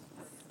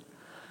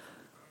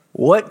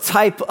 What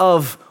type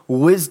of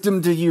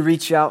wisdom do you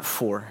reach out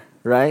for,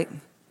 right?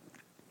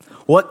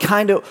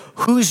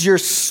 Who's your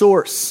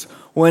source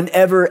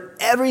whenever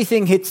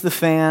everything hits the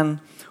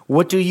fan?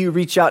 What do you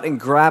reach out and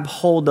grab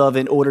hold of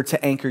in order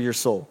to anchor your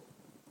soul?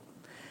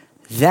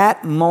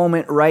 That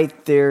moment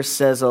right there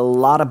says a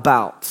lot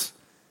about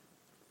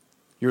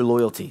your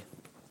loyalty.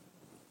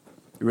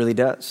 It really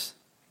does.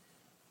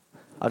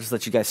 I'll just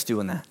let you guys stew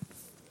in that.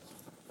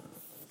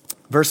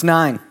 Verse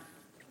 9.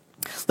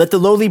 Let the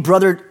lowly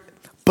brother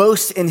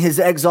boast in his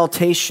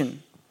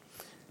exaltation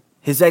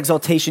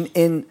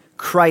in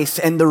Christ,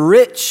 and the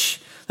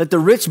rich, Let the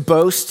rich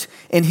boast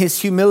in his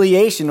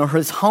humiliation or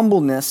his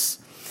humbleness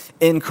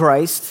in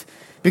Christ,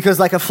 because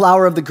like a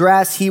flower of the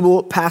grass, he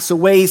will pass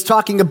away. He's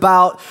talking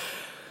about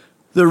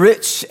the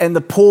rich and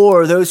the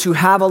poor, those who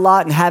have a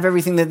lot and have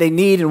everything that they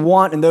need and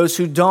want, and those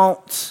who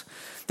don't.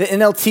 The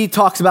NLT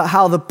talks about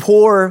how the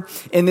poor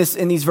in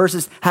these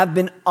verses have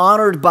been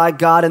honored by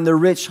God and the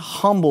rich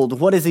humbled.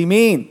 What does he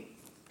mean?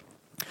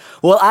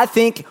 Well, I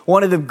think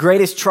one of the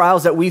greatest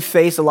trials that we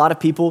face, a lot of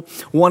people,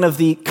 one of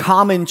the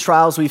common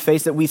trials we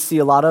face that we see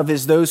a lot of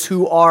is those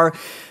who are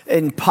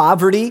in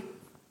poverty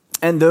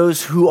and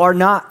those who are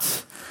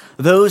not.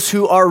 Those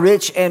who are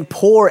rich and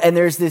poor, and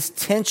there's this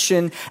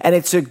tension, and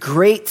it's a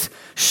great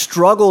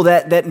struggle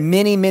that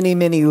many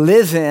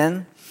live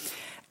in.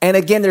 And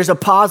again, there's a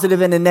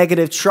positive and a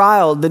negative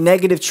trial. The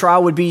negative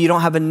trial would be you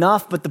don't have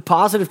enough, but the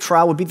positive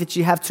trial would be that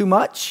you have too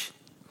much.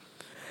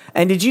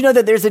 And did you know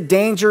that there's a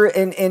danger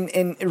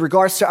in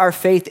regards to our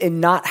faith in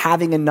not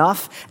having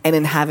enough and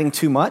in having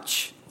too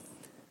much?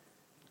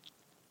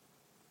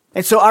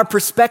 And so our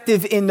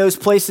perspective in those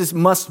places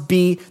must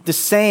be the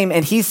same.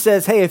 And he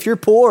says, hey, if you're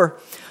poor,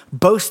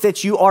 boast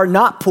that you are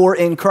not poor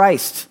in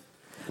Christ,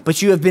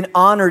 but you have been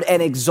honored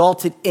and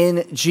exalted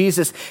in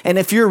Jesus. And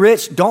if you're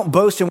rich, don't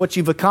boast in what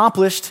you've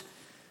accomplished.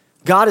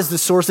 God is the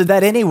source of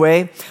that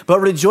anyway, but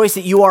rejoice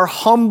that you are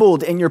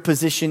humbled in your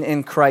position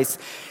in Christ.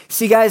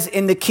 See, guys,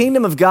 in the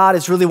kingdom of God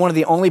is really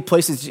the only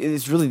places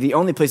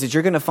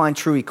you're going to find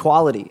true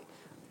equality.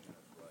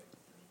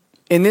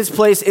 In this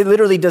place, it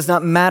literally does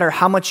not matter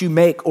how much you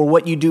make or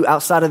what you do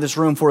outside of this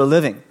room for a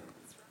living.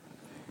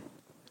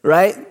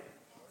 Right?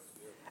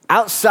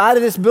 Outside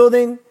of this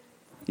building,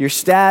 your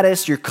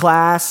status, your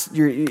class,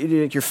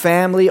 your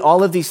family,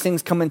 all of these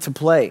things come into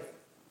play.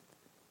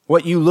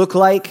 What you look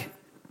like.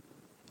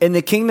 In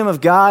the kingdom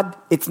of God,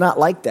 it's not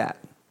like that.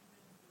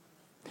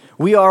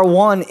 We are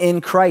one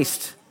in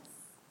Christ.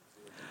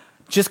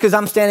 Just because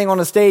I'm standing on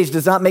a stage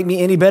does not make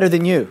me any better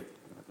than you.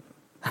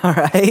 All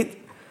right?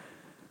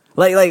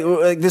 Like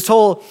this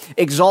whole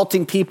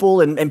exalting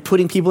people and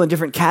putting people in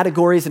different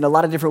categories in a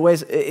lot of different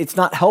ways, it's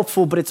not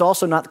helpful, but it's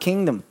also not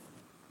kingdom.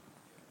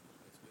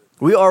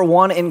 We are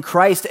one in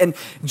Christ. And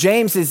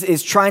James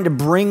is trying to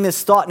bring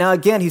this thought. Now,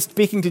 again, he's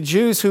speaking to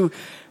Jews who,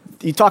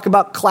 you talk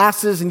about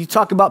classes and you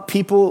talk about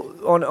people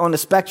on the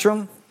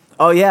spectrum.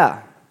 Oh,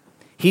 yeah.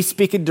 He's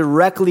speaking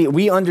directly.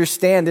 We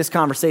understand this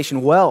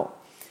conversation well.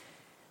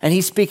 And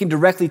he's speaking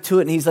directly to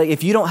it. And he's like,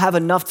 if you don't have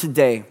enough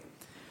today,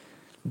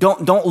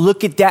 don't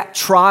look at that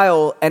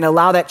trial and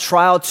allow that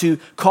trial to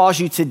cause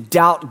you to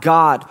doubt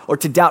God or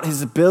to doubt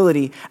his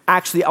ability.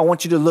 Actually, I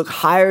want you to look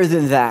higher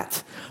than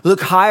that.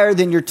 Look higher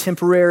than your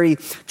temporary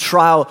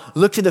trial.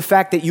 Look to the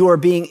fact that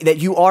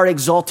you are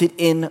exalted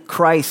in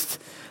Christ.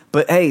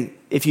 But hey,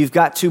 if you've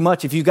got too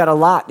much, if you've got a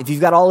lot, if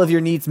you've got all of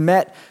your needs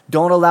met,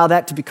 don't allow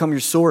that to become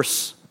your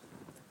source.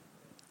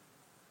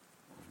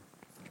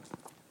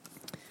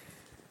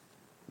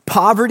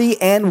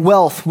 Poverty and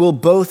wealth will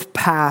both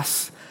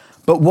pass,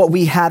 but what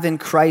we have in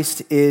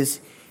Christ is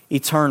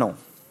eternal.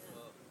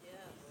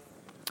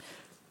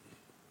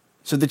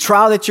 So the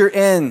trial that you're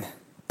in,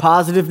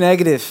 positive,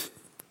 negative,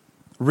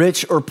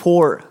 rich or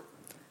poor,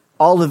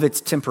 all of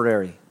it's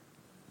temporary.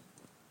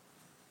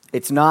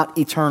 It's not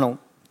eternal.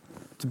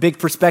 It's a big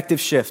perspective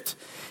shift.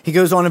 He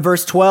goes on in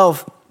verse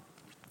 12,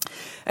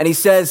 and he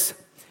says,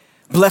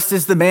 blessed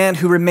is the man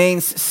who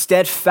remains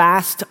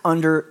steadfast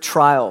under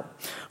trial.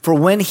 For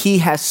when he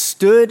has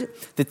stood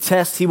the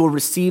test, he will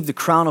receive the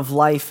crown of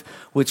life,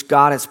 which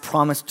God has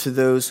promised to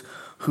those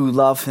who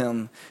love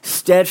him.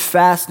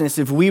 Steadfastness,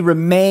 if we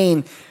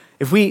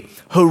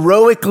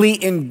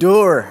heroically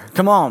endure,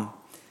 come on,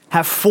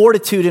 have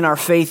fortitude in our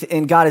faith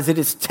in God as it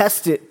is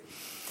tested,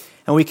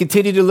 and we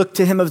continue to look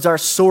to him as our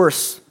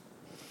source,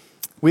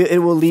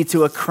 it will lead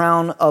to a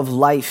crown of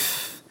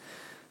life.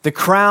 The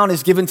crown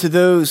is given to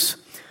those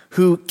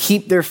who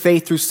keep their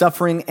faith through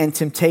suffering and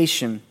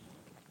temptation.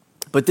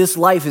 But this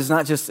life is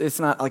it's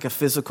not like a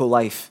physical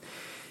life.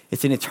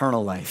 It's an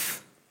eternal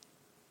life.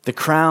 The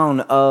crown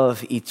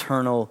of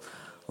eternal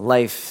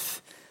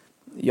life.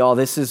 Y'all,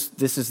 this is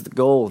the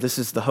goal. This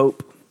is the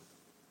hope.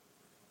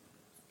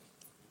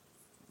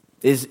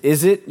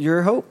 Is it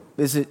your hope?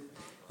 Is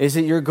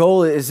it your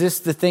goal? Is this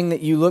the thing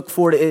that you look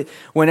for?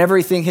 When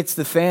everything hits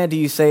the fan, do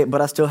you say,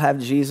 but I still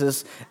have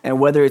Jesus, and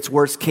whether it's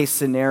worst case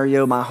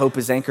scenario, my hope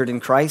is anchored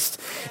in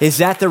Christ? Is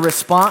that the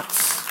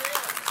response?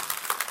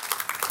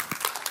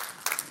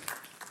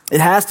 It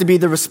has to be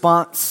the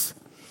response.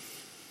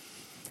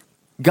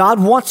 God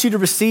wants you to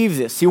receive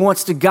this. He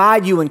wants to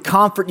guide you and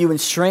comfort you and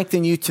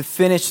strengthen you to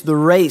finish the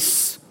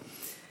race.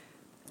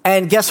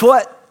 And guess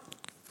what?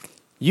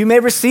 You may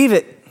receive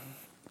it.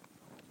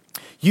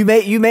 You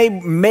may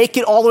make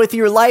it all the way through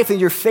your life and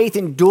your faith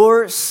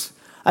endures.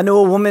 I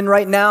know a woman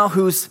right now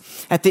who's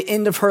at the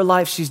end of her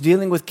life. She's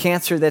dealing with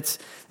cancer that's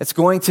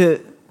going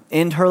to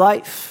end her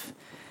life.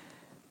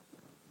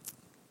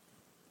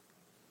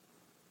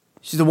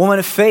 She's a woman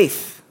of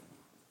faith,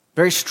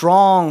 very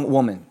strong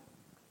woman.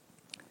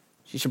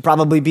 She should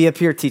probably be up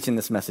here teaching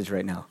this message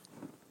right now.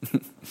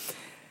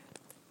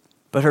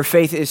 But her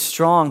faith is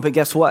strong. But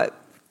guess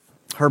what?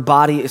 her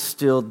body is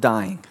still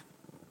dying.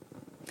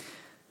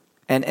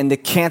 And the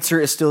cancer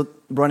is still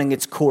running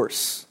its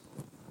course.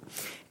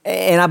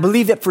 And I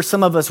believe that for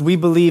some of us, we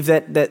believe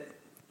that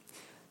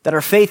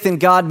our faith in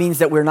God means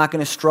that we're not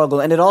going to struggle.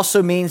 And it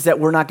also means that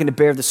we're not going to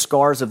bear the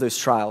scars of those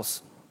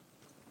trials.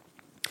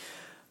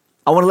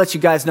 I want to let you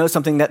guys know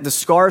something, that the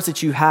scars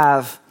that you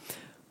have,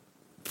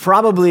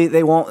 probably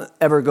they won't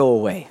ever go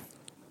away.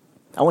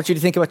 I want you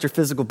to think about your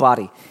physical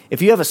body.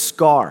 If you have a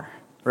scar,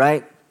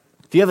 right?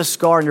 If you have a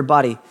scar in your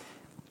body,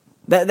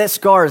 that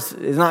scar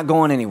is not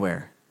going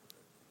anywhere.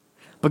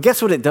 But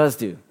guess what it does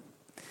do?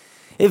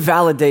 It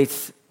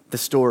validates the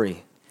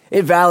story.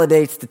 It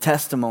validates the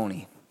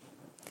testimony.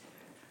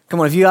 Come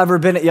on, have y'all ever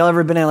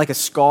been in like a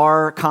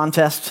scar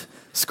contest,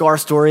 scar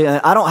story? And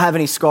I don't have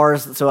any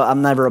scars, so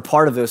I'm never a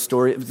part of those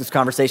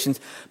conversations,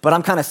 but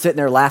I'm kind of sitting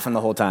there laughing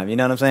the whole time, you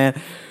know what I'm saying?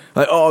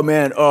 Like, oh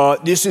man,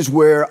 this is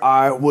where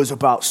I was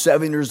about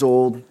 7 years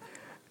old,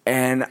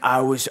 and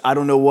I was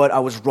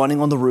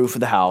running on the roof of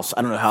the house.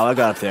 I don't know how I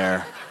got up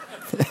there.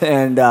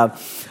 And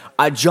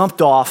I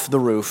jumped off the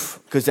roof,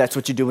 because that's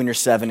what you do when you're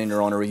 7 and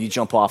you're on a roof. You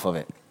jump off of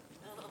it.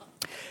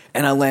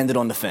 And I landed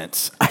on the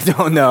fence. I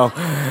don't know.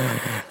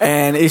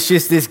 And it's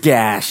just this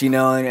gash, and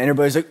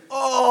everybody's like,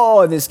 oh,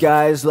 and this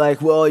guy's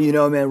like, well,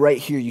 man, right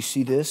here, you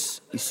see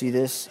this? You see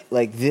this?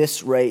 Like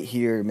this right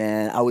here,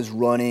 man. I was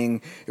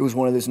running. It was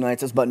one of those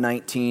nights. I was about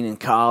 19 in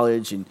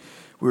college, and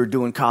we were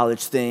doing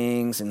college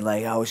things, and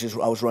like I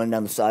was running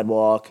down the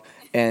sidewalk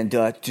and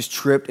just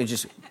tripped and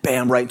just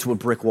bam, right into a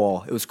brick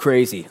wall. It was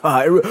crazy.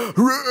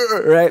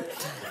 Right?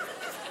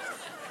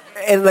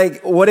 And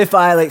like, what if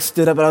I like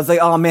stood up and I was like,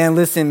 oh man,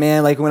 listen,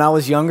 man, like when I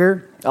was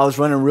younger, I was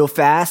running real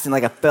fast and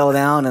like I fell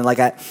down and like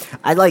I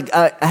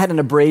had an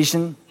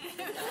abrasion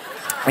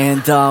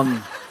and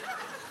then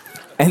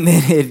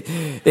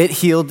it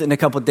healed in a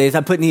couple of days.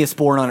 I put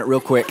Neosporin on it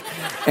real quick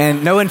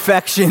and no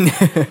infection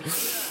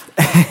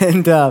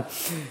and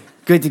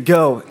good to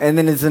go. And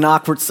then it's an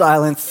awkward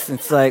silence.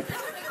 It's like,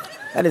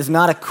 that is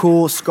not a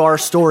cool scar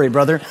story,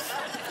 brother,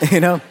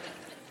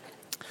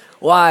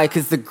 Why?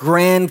 Because the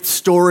grand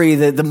story,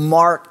 the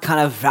mark kind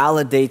of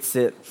validates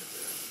it.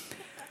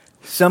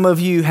 Some of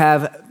you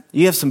have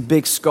some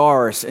big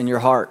scars in your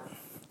heart.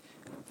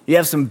 You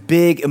have some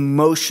big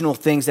emotional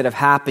things that have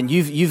happened.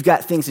 You've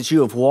got things that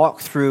you have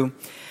walked through.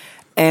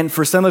 And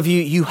for some of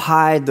you, you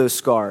hide those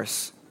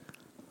scars.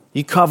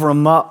 You cover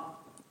them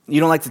up. You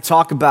don't like to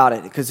talk about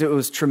it because it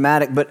was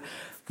traumatic. But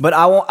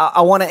I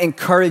want to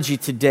encourage you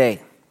today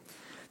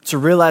to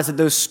realize that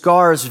those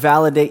scars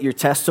validate your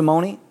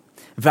testimony,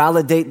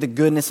 validate the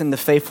goodness and the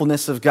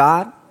faithfulness of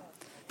God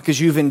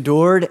because you've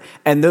endured.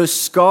 And those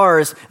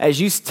scars,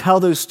 as you tell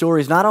those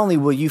stories, not only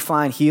will you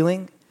find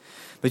healing,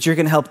 but you're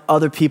going to help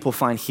other people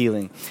find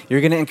healing.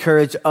 You're going to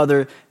encourage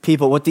other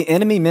people. What the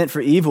enemy meant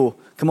for evil,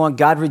 come on,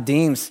 God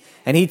redeems,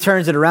 and he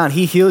turns it around.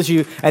 He heals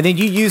you, and then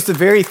you use the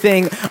very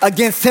thing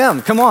against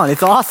him. Come on,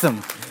 it's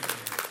awesome.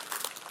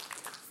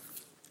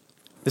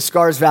 The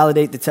scars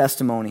validate the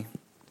testimony.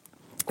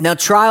 Now,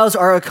 trials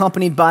are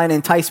accompanied by an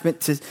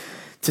enticement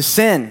to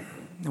sin.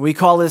 We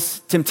call this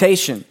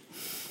temptation.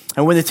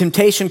 And when the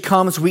temptation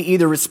comes, we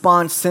either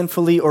respond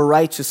sinfully or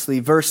righteously.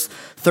 Verse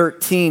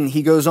 13,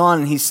 he goes on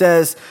and he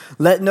says,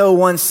 let no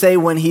one say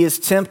when he is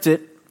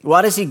tempted.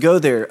 Why does he go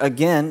there?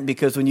 Again,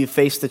 because when you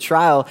face the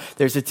trial,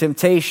 there's a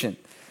temptation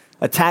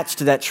attached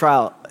to that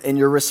trial in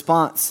your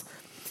response.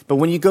 But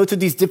when you go through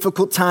these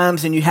difficult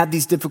times and you have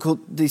these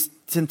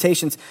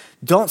temptations,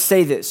 don't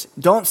say this.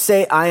 Don't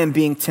say, I am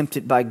being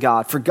tempted by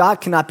God. For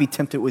God cannot be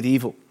tempted with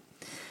evil.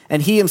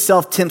 And he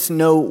himself tempts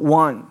no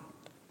one.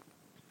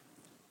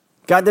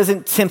 God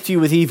doesn't tempt you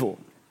with evil,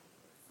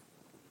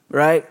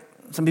 right?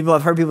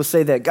 I've heard people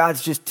say that.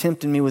 God's just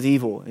tempting me with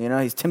evil.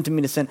 He's tempting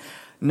me to sin.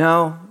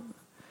 No,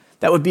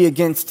 that would be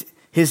against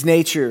his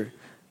nature.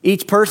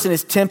 Each person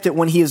is tempted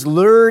when he is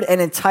lured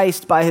and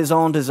enticed by his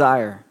own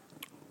desire.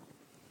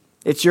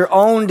 It's your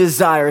own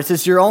desire. It's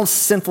just your own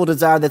sinful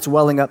desire that's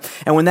welling up.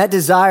 And when that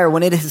desire,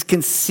 when it is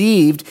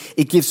conceived,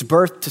 it gives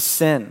birth to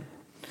sin.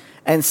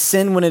 And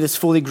sin, when it is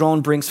fully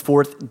grown, brings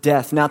forth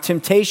death. Now,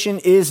 temptation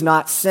is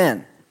not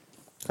sin,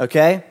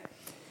 okay?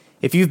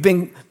 If you've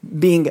been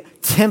being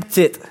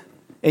tempted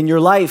in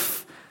your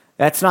life,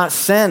 that's not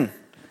sin.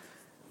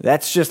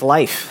 That's just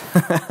life.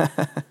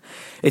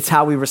 It's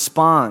how we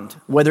respond,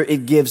 whether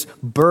it gives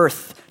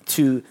birth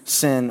to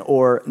sin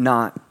or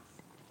not.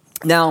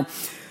 Now,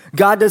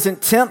 God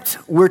doesn't tempt.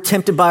 We're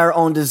tempted by our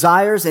own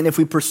desires, and if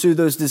we pursue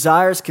those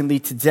desires, can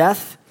lead to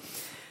death.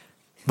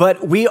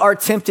 But we are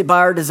tempted by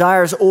our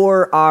desires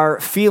or our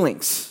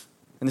feelings.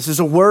 And this is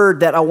a word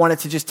that I wanted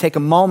to just take a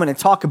moment and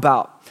talk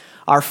about.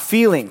 Our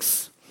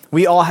feelings.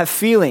 We all have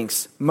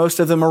feelings. Most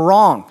of them are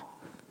wrong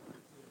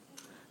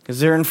because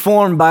they're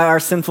informed by our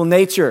sinful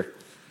nature.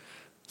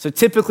 So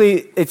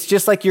typically, it's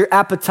just like your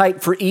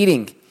appetite for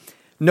eating.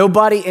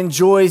 Nobody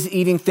enjoys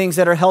eating things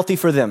that are healthy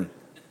for them.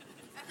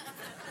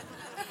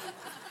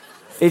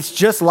 It's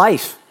just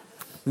life.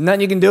 There's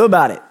nothing you can do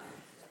about it.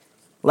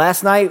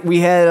 Last night, we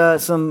had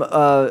some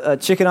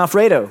chicken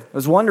Alfredo. It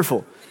was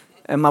wonderful.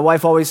 And my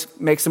wife always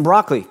makes some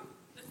broccoli.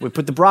 We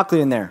put the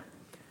broccoli in there.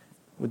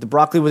 With the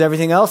broccoli with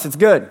everything else, it's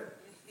good.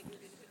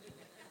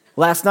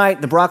 Last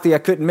night, the broccoli, I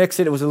couldn't mix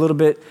it. It was a little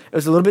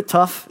bit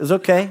tough. It was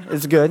okay. It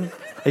was good.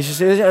 We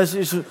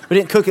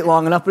didn't cook it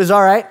long enough, but it was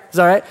all right. It's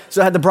all right.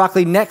 So I had the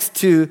broccoli next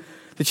to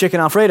the chicken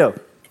Alfredo.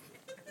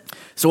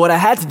 So what I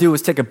had to do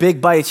was take a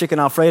big bite of chicken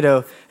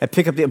Alfredo and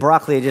pick up the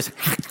broccoli and just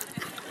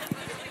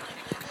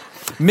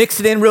mix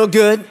it in real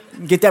good.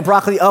 Get that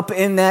broccoli up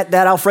in that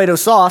Alfredo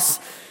sauce.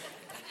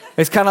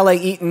 It's kind of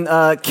like eating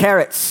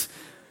carrots.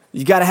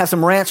 You got to have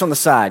some ranch on the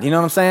side. You know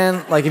what I'm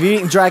saying? Like if you're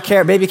eating dry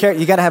carrot, baby carrot,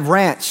 you got to have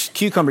ranch.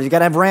 Cucumbers, you got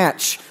to have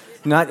ranch.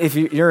 Not if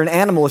you're an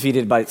animal if you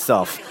did it by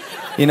itself.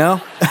 You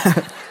know?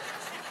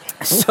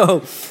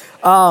 So,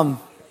 let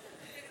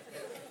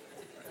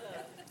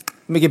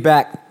me get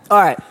back. All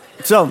right.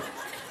 So,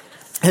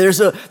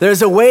 there's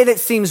a way that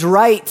seems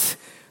right?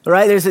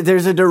 There's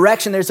a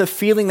direction, there's a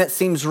feeling that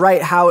seems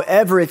right.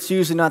 However, it's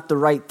usually not the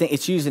right thing.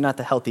 It's usually not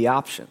the healthy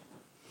option.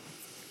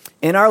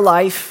 In our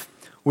life,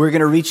 we're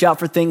going to reach out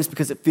for things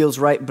because it feels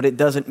right, but it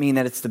doesn't mean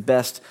that it's the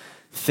best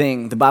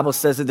thing. The Bible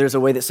says that there's a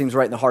way that seems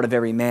right in the heart of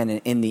every man,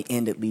 and in the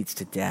end, it leads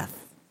to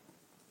death.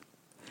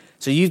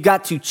 So you've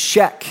got to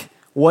check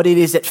what it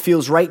is that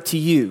feels right to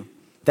you,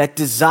 that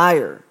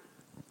desire.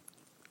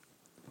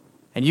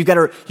 And you've got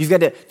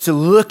to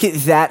look at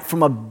that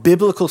from a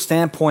biblical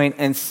standpoint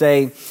and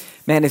say,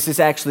 man, is this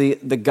actually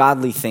the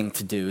godly thing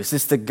to do? Is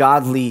this the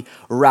godly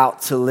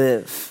route to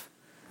live?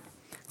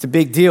 It's a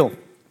big deal.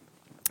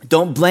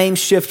 Don't blame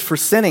shift for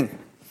sinning.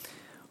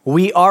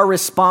 We are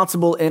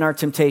responsible in our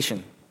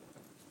temptation.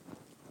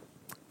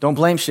 Don't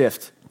blame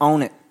shift.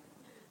 Own it.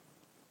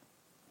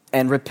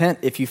 And repent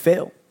if you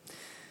fail. I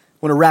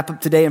want to wrap up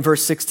today in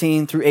verse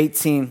 16 through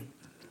 18.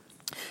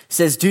 It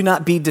says, do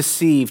not be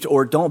deceived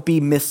or don't be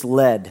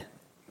misled.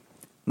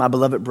 My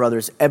beloved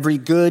brothers, every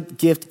good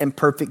gift and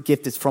perfect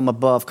gift is from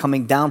above,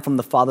 coming down from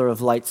the Father of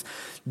lights.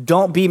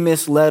 Don't be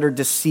misled or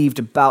deceived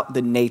about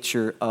the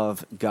nature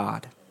of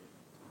God.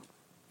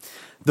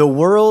 The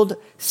world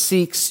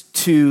seeks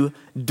to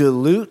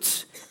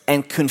dilute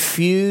and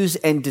confuse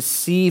and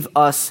deceive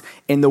us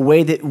in the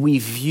way that we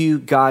view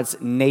God's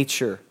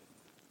nature.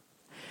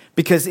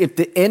 Because if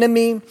the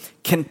enemy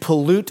can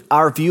pollute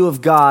our view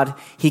of God,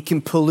 he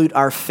can pollute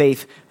our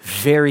faith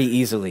very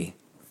easily.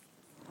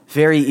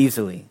 Very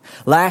easily.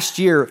 Last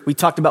year, we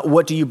talked about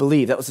what do you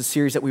believe? That was a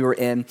series that we were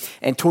in.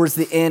 And towards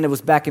the end, it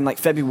was back in like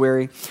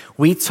February,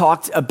 we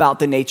talked about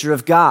the nature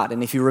of God.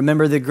 And if you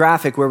remember the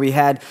graphic where we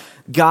had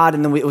God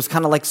and then it was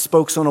kind of like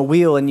spokes on a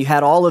wheel and you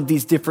had all of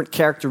these different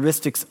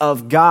characteristics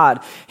of God,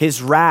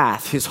 his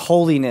wrath, his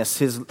holiness,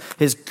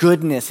 his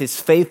goodness, his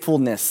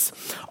faithfulness,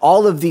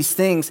 all of these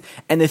things.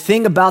 And the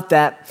thing about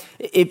that,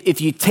 if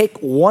you take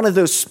one of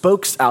those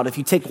spokes out, if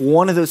you take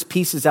one of those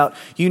pieces out,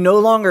 you no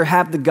longer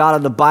have the God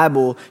of the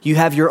Bible, you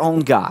have your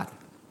own God.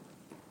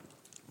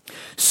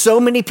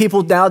 So many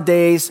people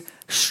nowadays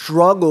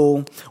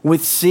struggle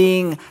with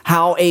seeing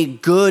how a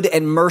good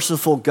and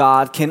merciful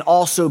God can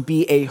also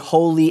be a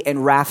holy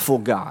and wrathful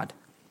God.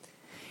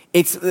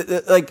 It's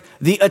like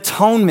the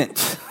atonement,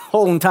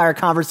 whole entire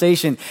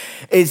conversation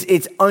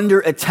it's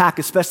under attack,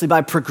 especially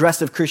by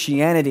progressive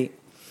Christianity.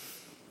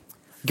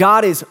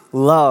 God is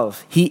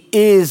love. He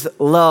is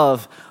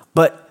love,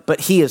 but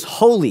he is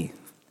holy.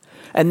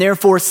 And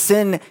therefore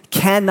sin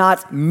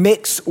cannot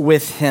mix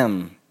with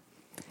him.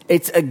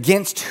 It's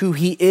against who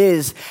he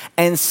is,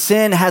 and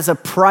sin has a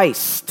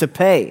price to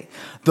pay.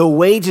 The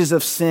wages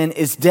of sin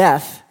is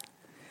death.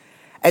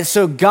 And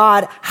so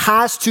God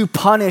has to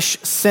punish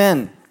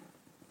sin.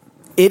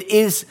 It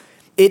is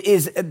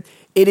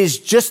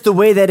just the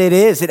way that it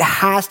is. It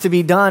has to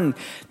be done.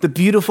 The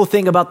beautiful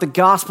thing about the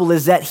gospel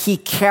is that he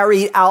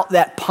carried out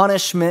that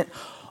punishment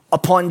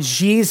upon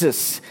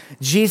Jesus.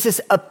 Jesus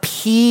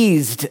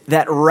appeased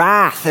that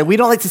wrath. And we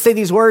don't like to say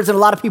these words, and a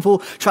lot of people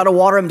try to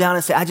water them down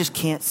and say, I just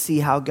can't see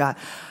how God,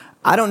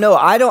 I don't know.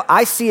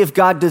 I see if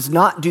God does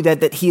not do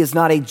that he is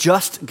not a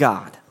just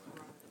God.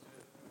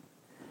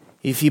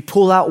 If you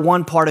pull out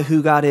one part of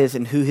who God is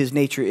and who his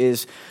nature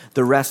is,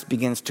 the rest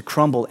begins to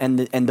crumble. And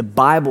the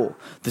Bible,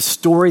 the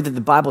story that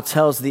the Bible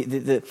tells,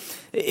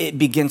 it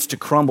begins to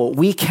crumble.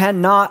 We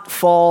cannot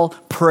fall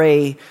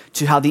prey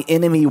to how the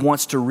enemy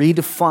wants to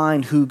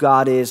redefine who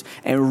God is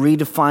and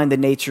redefine the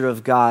nature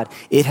of God.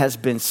 It has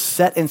been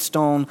set in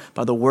stone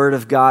by the Word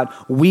of God.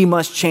 We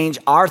must change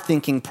our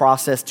thinking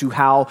process to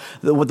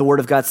what the Word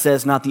of God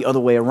says, not the other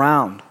way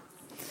around.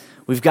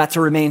 We've got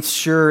to remain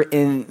sure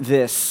in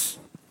this.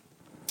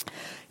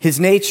 His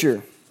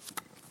nature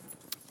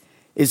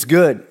is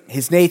good.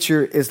 His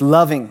nature is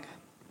loving,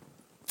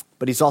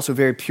 but he's also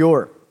very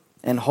pure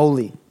and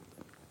holy.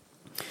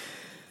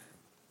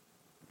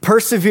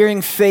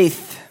 Persevering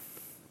faith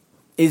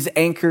is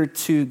anchored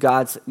to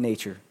God's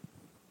nature.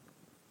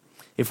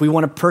 If we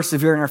want to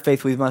persevere in our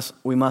faith,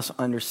 we must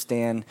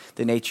understand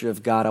the nature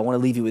of God. I want to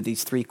leave you with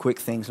these three quick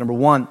things. Number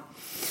one,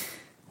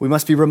 we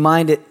must be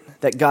reminded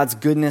that God's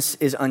goodness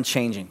is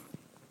unchanging.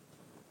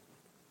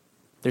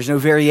 There's no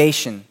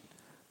variation.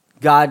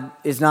 God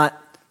is not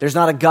There's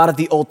not a God of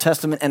the Old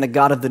Testament and a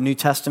God of the New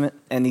Testament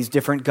and these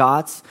different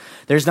gods.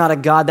 There's not a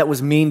God that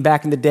was mean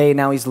back in the day,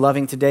 now he's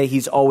loving today.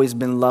 He's always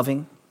been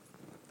loving.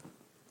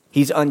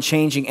 He's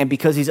unchanging, and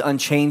because he's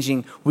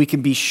unchanging, we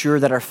can be sure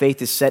that our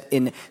faith is set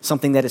in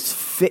something that is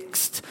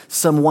fixed,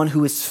 someone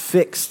who is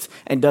fixed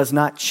and does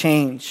not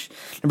change.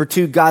 Number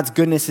 2, God's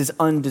goodness is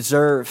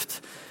undeserved.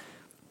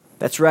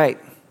 That's right.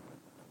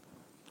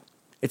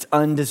 It's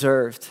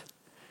undeserved.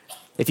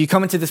 If you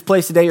come into this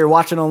place today, you're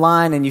watching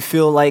online, and you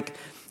feel like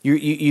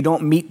you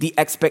don't meet the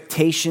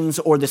expectations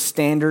or the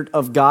standard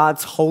of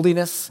God's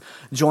holiness,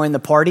 join the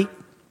party.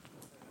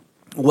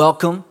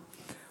 Welcome.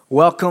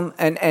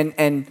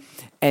 And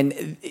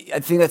I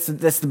think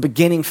that's the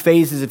beginning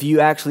phases of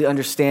you actually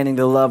understanding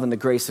the love and the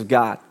grace of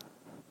God.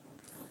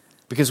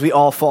 Because we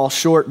all fall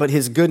short, but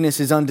his goodness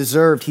is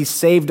undeserved. He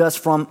saved us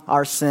from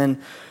our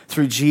sin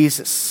through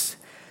Jesus.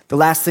 The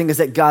last thing is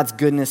that God's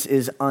goodness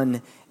is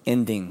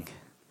unending.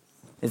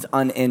 It's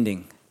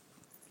unending.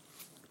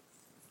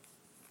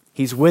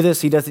 He's with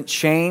us. He doesn't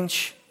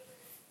change.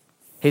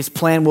 His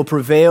plan will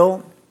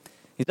prevail.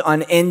 He's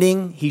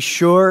unending. He's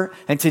sure.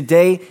 And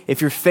today,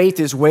 if your faith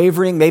is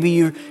wavering, maybe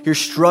you're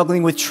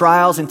struggling with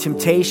trials and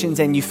temptations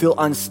and you feel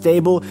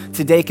unstable,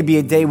 today could be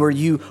a day where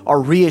you are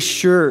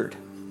reassured,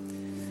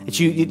 that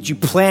you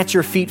plant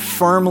your feet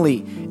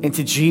firmly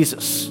into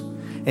Jesus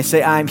and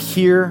say, I'm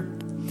here.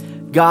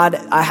 God,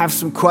 I have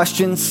some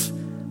questions,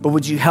 but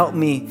would you help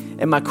me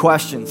in my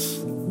questions?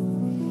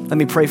 Let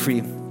me pray for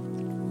you.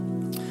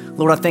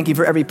 Lord, I thank you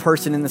for every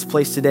person in this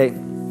place today.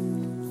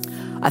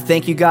 I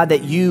thank you, God,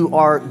 that you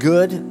are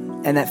good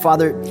and that,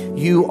 Father,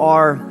 you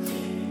are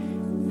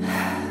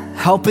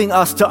helping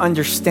us to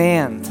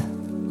understand.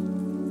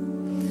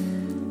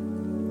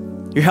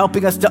 You're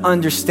helping us to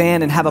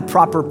understand and have a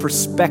proper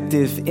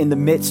perspective in the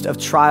midst of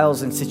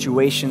trials and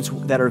situations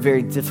that are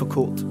very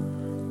difficult.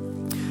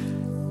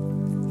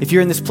 If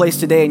you're in this place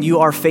today and you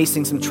are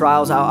facing some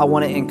trials, I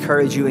want to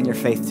encourage you in your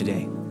faith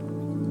today.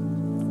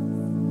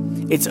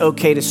 It's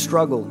okay to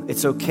struggle.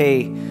 It's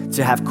okay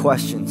to have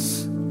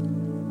questions.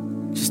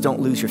 Just don't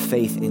lose your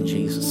faith in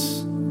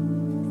Jesus.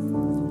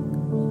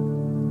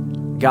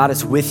 God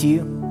is with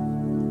you.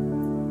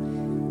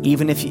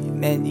 Even if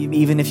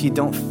you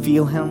don't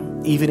feel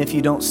him, even if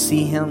you don't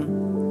see him.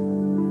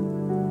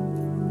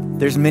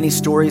 There's many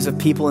stories of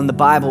people in the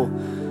Bible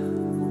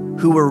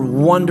who were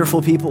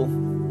wonderful people,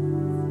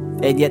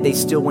 and yet they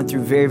still went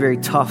through very, very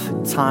tough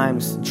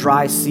times,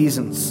 dry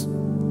seasons,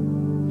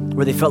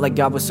 where they felt like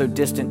God was so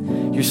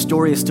distant. Your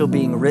story is still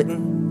being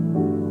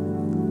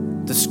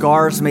written. The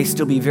scars may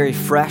still be very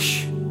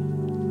fresh,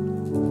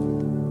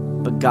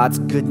 but God's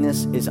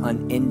goodness is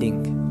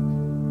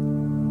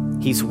unending.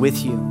 He's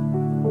with you.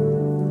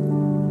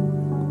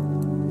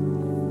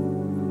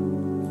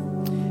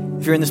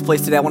 If you're in this place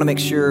today, I want to make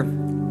sure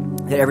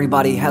that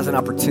everybody has an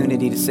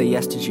opportunity to say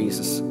yes to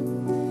Jesus.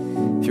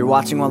 If you're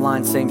watching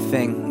online, same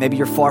thing. Maybe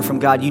you're far from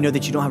God. You know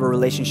that you don't have a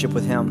relationship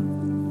with him.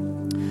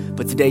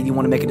 But today you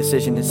want to make a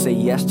decision to say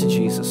yes to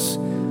Jesus,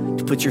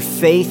 to put your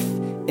faith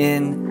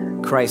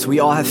in Christ. We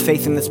all have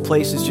faith in this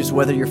place. It's just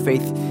whether your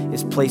faith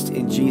is placed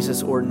in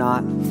Jesus or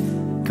not.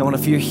 Come on,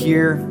 if you're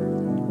here,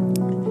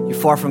 you're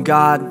far from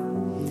God,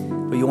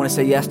 but you want to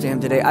say yes to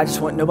him today,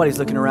 nobody's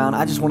looking around.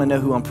 I just want to know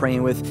who I'm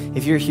praying with.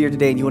 If you're here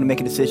today and you want to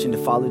make a decision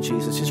to follow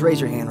Jesus, just raise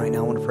your hand right now.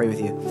 I want to pray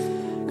with you.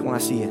 Come on, I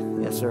see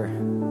you. Yes, sir.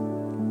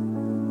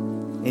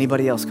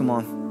 Anybody else? Come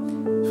on.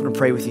 Just want to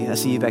pray with you. I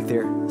see you back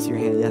there. I see your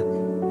hand, yeah.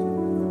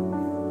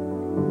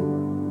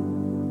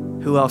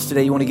 Who else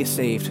today you want to get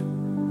saved?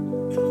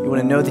 You want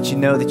to know that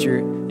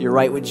you're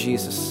right with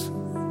Jesus.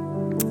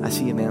 I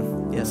see you,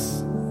 man.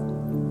 Yes.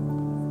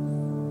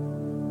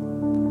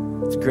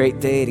 It's a great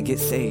day to get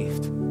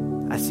saved.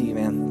 I see you,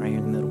 man, right here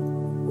in the middle.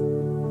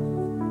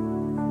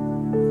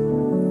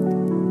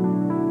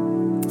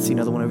 I see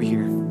another one over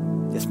here.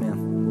 Yes, ma'am.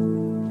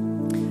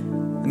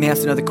 Let me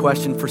ask another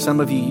question. For some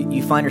of you,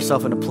 you find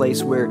yourself in a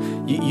place where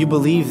you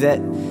believe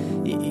that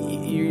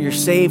you're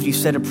saved, you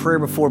said a prayer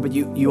before, but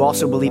you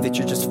also believe that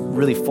you're just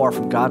really far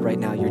from God right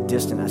now. You're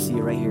distant. I see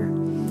you right here.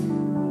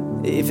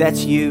 If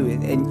that's you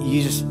and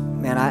you just,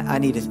 man, I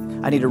need to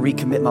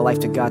recommit my life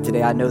to God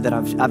today. I know that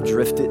I've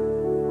drifted.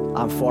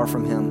 I'm far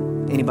from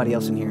him. Anybody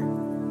else in here?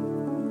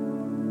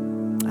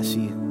 I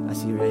see you. I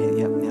see you right here.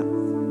 Yep.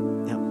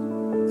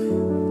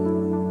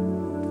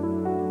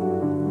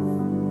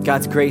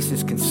 God's grace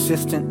is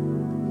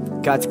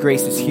consistent. God's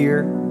grace is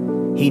here.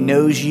 He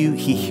knows you.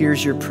 He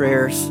hears your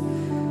prayers.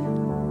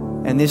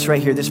 And this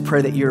right here, this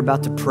prayer that you're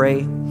about to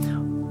pray,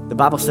 the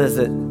Bible says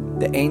that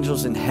the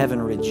angels in heaven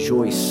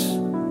rejoice.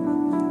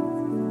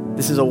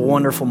 This is a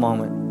wonderful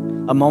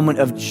moment, a moment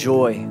of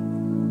joy.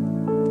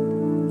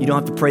 You don't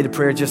have to pray the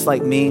prayer just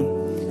like me,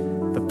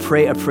 but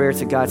pray a prayer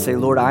to God. Say,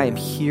 Lord, I am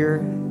here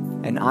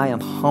and I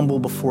am humble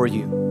before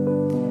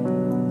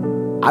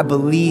you. I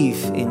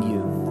believe in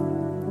you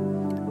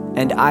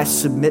and I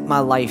submit my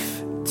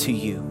life to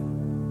you.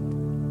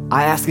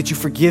 I ask that you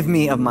forgive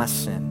me of my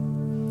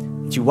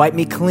sin, that you wipe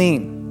me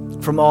clean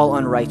from all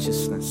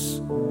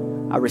unrighteousness.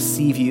 I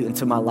receive you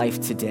into my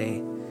life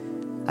today.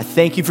 I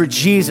thank you for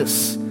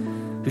Jesus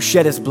who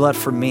shed his blood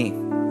for me.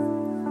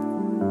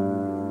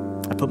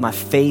 I put my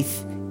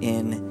faith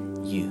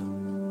in you.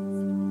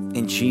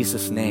 In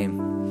Jesus' name,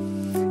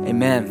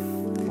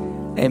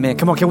 amen. Amen.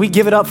 Come on, can we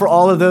give it up for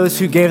all of those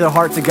who gave their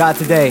heart to God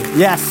today?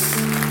 Yes.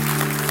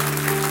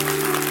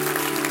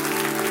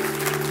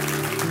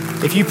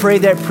 If you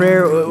prayed that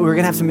prayer, we're going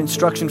to have some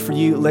instruction for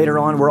you later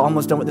on. We're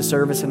almost done with the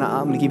service, and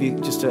I'm going to give you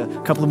just a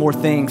couple of more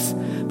things.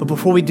 But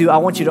before we do, I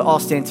want you to all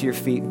stand to your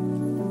feet.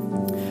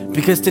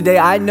 Because today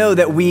I know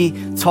that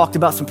we talked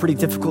about some pretty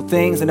difficult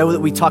things. I know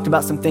that we talked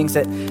about some things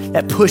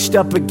that pushed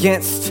up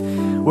against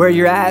where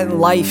you're at in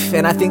life.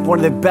 And I think one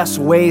of the best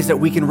ways that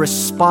we can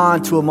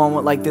respond to a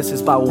moment like this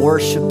is by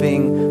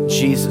worshiping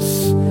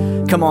Jesus.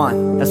 Come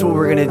on, that's what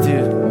we're going to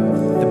do.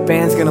 The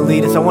band's going to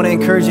lead us. I want to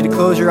encourage you to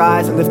close your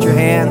eyes and lift your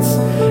hands.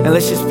 And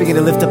let's just begin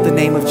to lift up the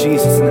name of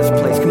Jesus in this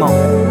place. Come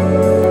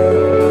on.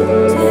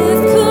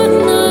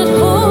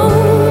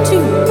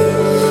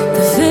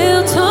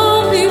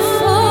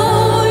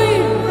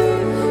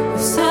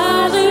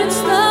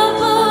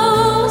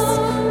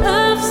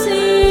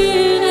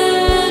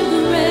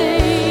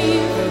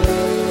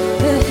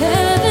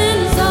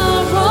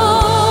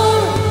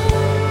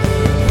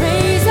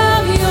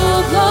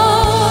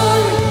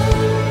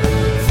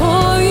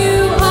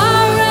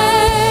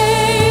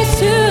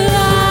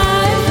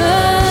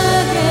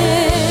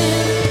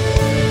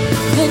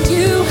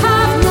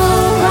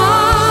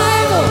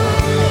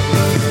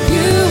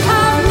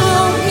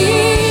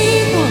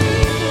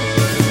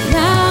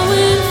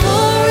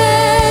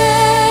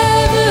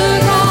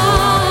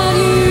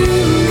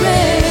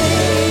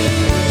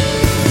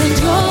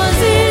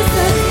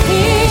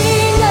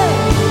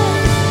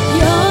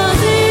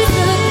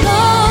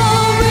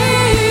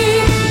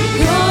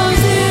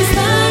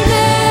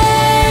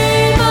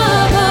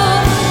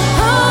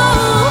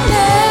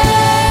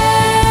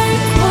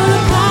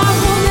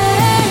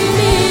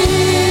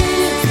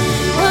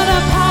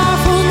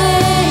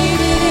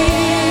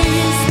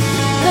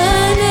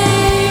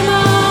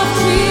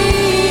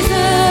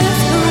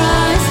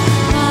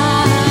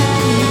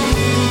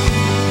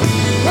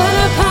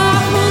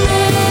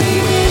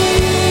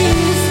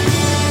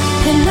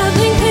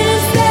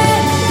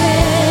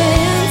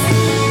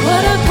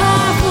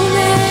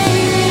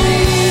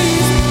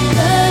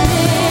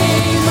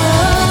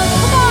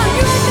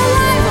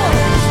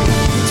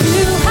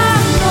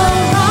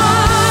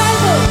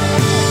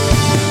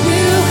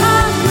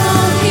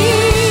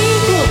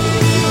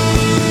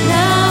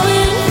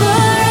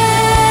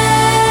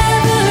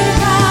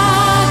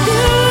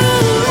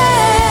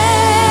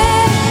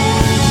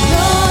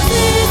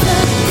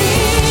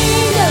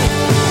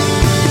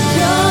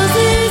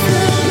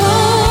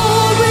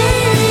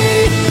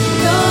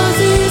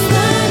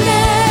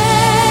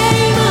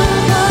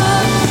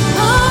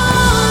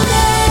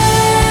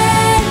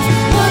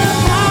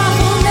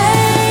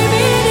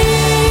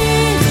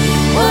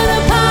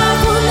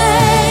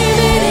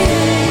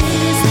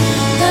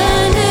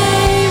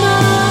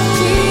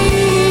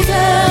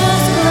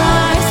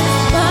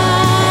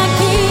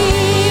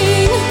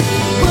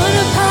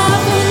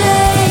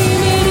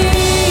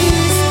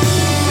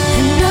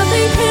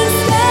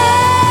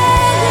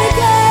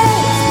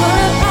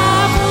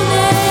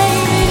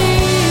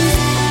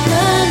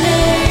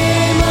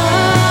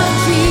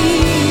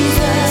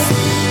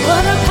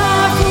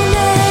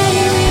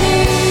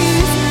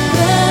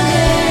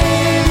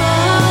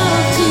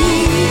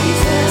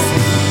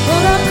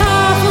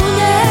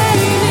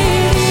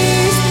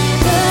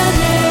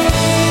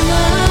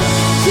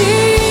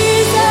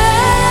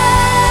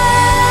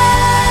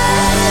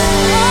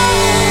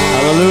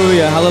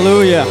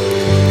 Hallelujah.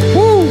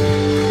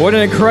 Woo. What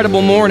an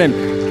incredible morning.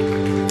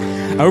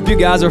 I hope you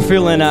guys are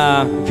feeling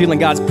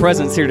God's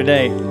presence here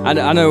today.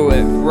 I know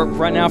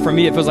right now for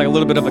me it feels like a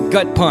little bit of a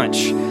gut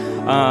punch.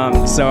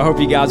 So I hope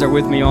you guys are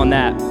with me on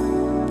that.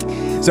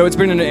 So it's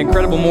been an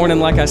incredible morning,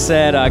 like I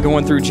said,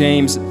 going through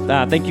James.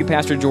 Thank you,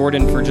 Pastor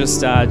Jordan, for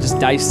just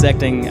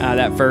dissecting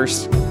that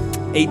first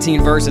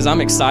 18 verses. I'm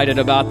excited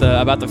about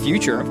the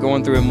future of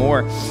going through it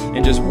more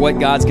and just what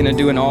God's going to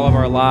do in all of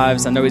our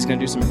lives. I know He's going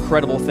to do some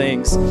incredible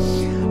things.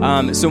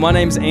 So my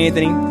name's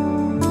Anthony.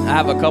 I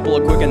have a couple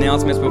of quick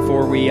announcements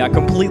before we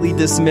completely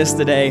dismiss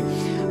today.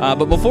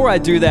 But before I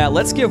do that,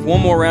 let's give one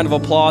more round of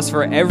applause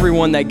for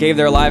everyone that gave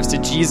their lives to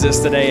Jesus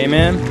today.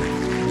 Amen.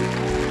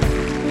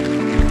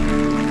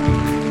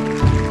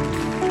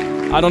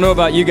 I don't know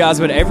about you guys,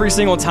 but every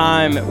single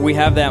time we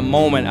have that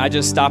moment, I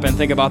just stop and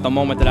think about the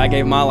moment that I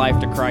gave my life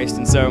to Christ.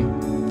 And so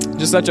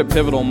just such a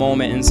pivotal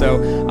moment. And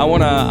so I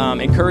want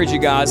to encourage you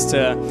guys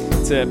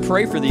to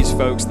pray for these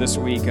folks this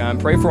week.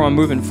 Pray for them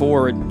moving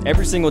forward.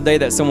 Every single day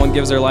that someone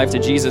gives their life to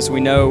Jesus,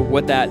 we know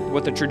what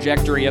the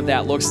trajectory of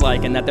that looks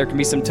like, and that there can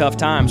be some tough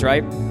times,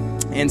 right?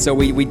 And so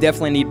we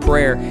definitely need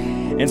prayer.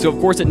 And so, of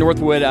course, at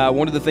Northwood,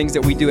 one of the things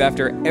that we do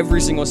after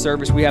every single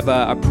service, we have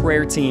a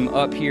prayer team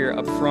up here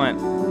up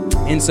front.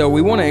 And so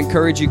we want to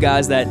encourage you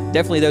guys that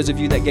definitely those of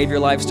you that gave your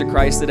lives to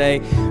Christ today,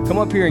 come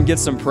up here and get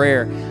some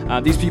prayer.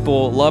 These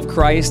people love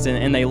Christ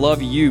and they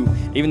love you.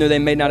 Even though they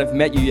may not have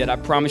met you yet, I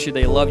promise you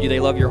they love you. They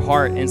love your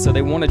heart. And so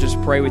they want to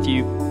just pray with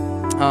you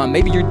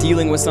maybe you're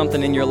dealing with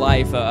something in your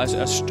life,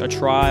 a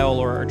trial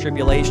or a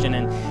tribulation,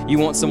 and you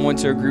want someone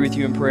to agree with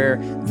you in prayer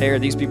there.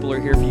 These people are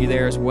here for you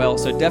there as well.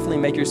 So definitely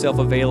make yourself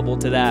available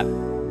to that.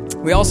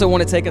 We also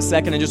want to take a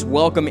second and just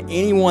welcome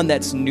anyone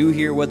that's new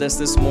here with us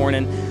this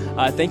morning.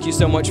 Thank you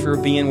so much for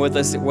being with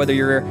us, whether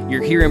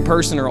you're here in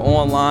person or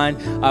online.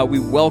 We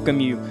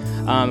welcome you,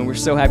 and we're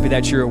so happy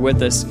that you're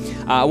with us.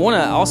 I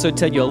want to also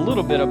tell you a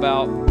little bit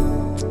about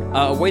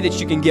a way that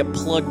you can get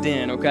plugged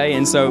in, okay?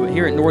 And so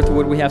here at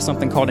Northwood, we have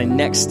something called a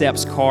Next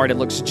Steps card. It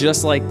looks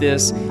just like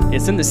this.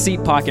 It's in the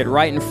seat pocket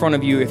right in front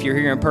of you if you're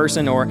here in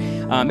person, or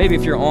maybe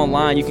if you're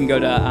online, you can go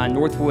to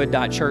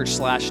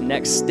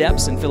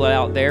northwood.church/nextsteps and fill it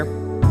out there.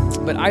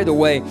 But either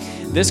way,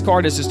 this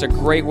card is just a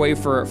great way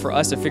for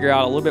us to figure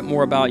out a little bit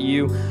more about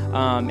you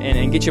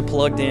and get you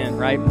plugged in,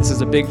 right? This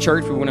is a big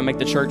church. We want to make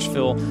the church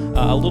feel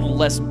a little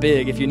less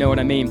big, if you know what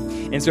I mean.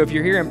 And so if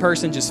you're here in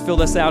person, just fill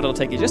this out. It'll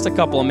take you just a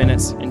couple of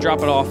minutes and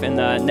drop it off in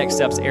the Next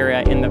Steps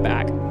area in the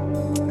back.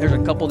 There's a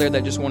couple there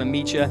that just want to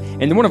meet you.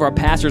 And then one of our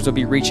pastors will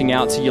be reaching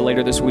out to you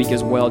later this week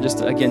as well,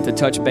 just again to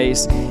touch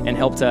base and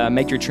help to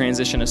make your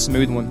transition a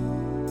smooth one.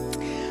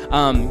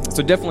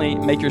 So definitely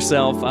make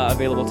yourself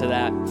available to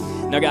that.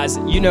 Now, guys,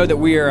 you know that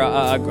we are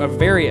a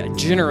very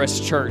generous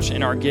church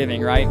in our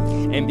giving, right?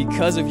 And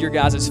because of your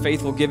guys'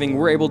 faithful giving,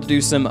 we're able to do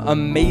some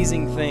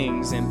amazing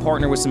things and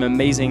partner with some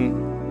amazing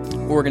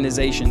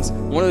organizations.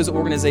 One of those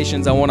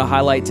organizations I want to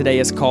highlight today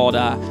is called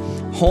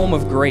Home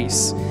of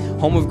Grace.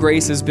 Home of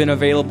Grace has been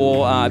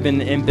available,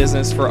 been in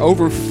business for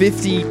over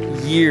 50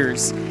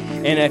 years.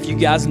 And if you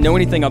guys know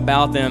anything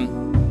about them,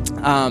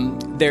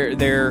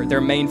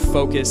 their main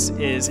focus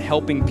is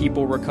helping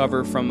people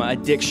recover from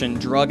addiction,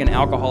 drug and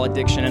alcohol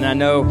addiction. And I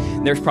know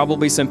there's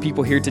probably some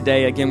people here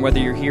today, again, whether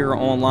you're here or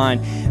online,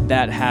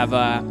 that have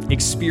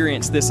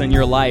experienced this in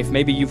your life.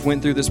 Maybe you've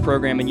went through this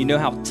program and you know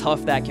how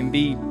tough that can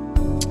be,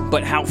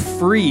 but how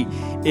free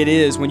it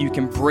is when you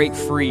can break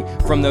free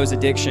from those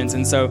addictions.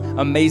 And so,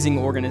 amazing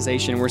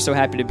organization. We're so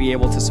happy to be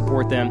able to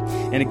support them.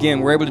 And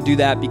again, we're able to do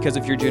that because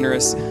of your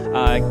generous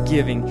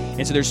giving.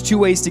 And so there's two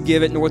ways to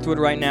give at Northwood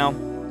right now.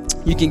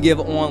 You can give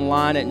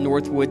online at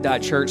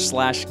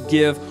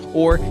northwood.church/give,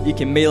 or you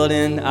can mail it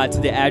in to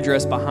the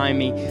address behind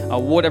me.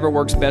 Whatever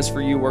works best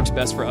for you works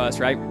best for us,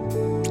 right?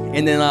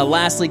 And then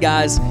lastly,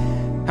 guys,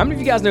 how many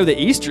of you guys know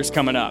that Easter's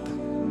coming up?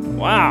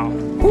 Wow.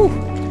 Whew.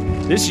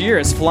 This year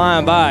is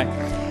flying by.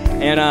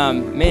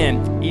 And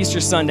man, Easter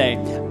Sunday.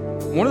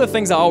 One of the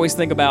things I always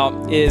think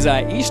about is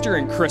Easter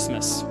and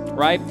Christmas,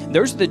 right?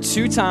 Those are the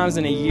two times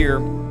in a year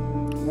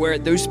where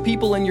those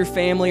people in your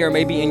family or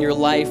maybe in your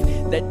life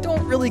that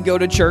don't really go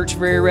to church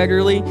very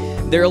regularly,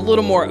 they're a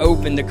little more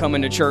open to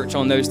coming to church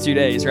on those 2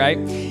 days, right?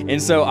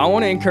 And so I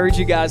want to encourage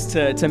you guys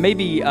to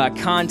maybe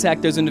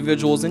contact those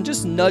individuals and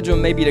just nudge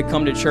them maybe to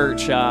come to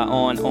church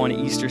on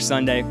Easter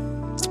Sunday.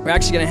 We're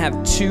actually going to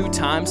have 2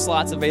 time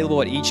slots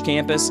available at each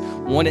campus,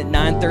 one at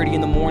 9:30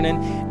 in the morning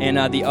and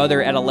the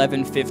other at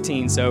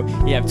 11:15. So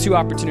you have 2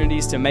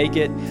 opportunities to make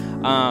it.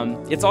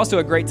 It's also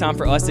a great time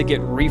for us to get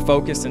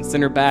refocused and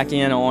centered back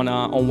in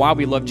on why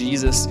we love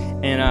Jesus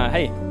and,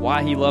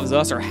 why he loves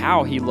us, or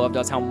how he loved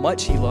us, how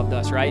much he loved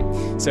us, right?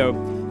 So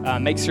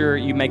make sure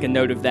you make a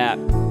note of that.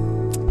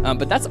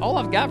 But that's all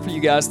I've got for you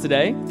guys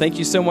today. Thank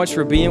you so much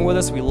for being with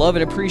us. We love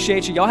and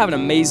appreciate you. Y'all have an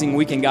amazing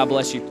weekend. God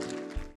bless you.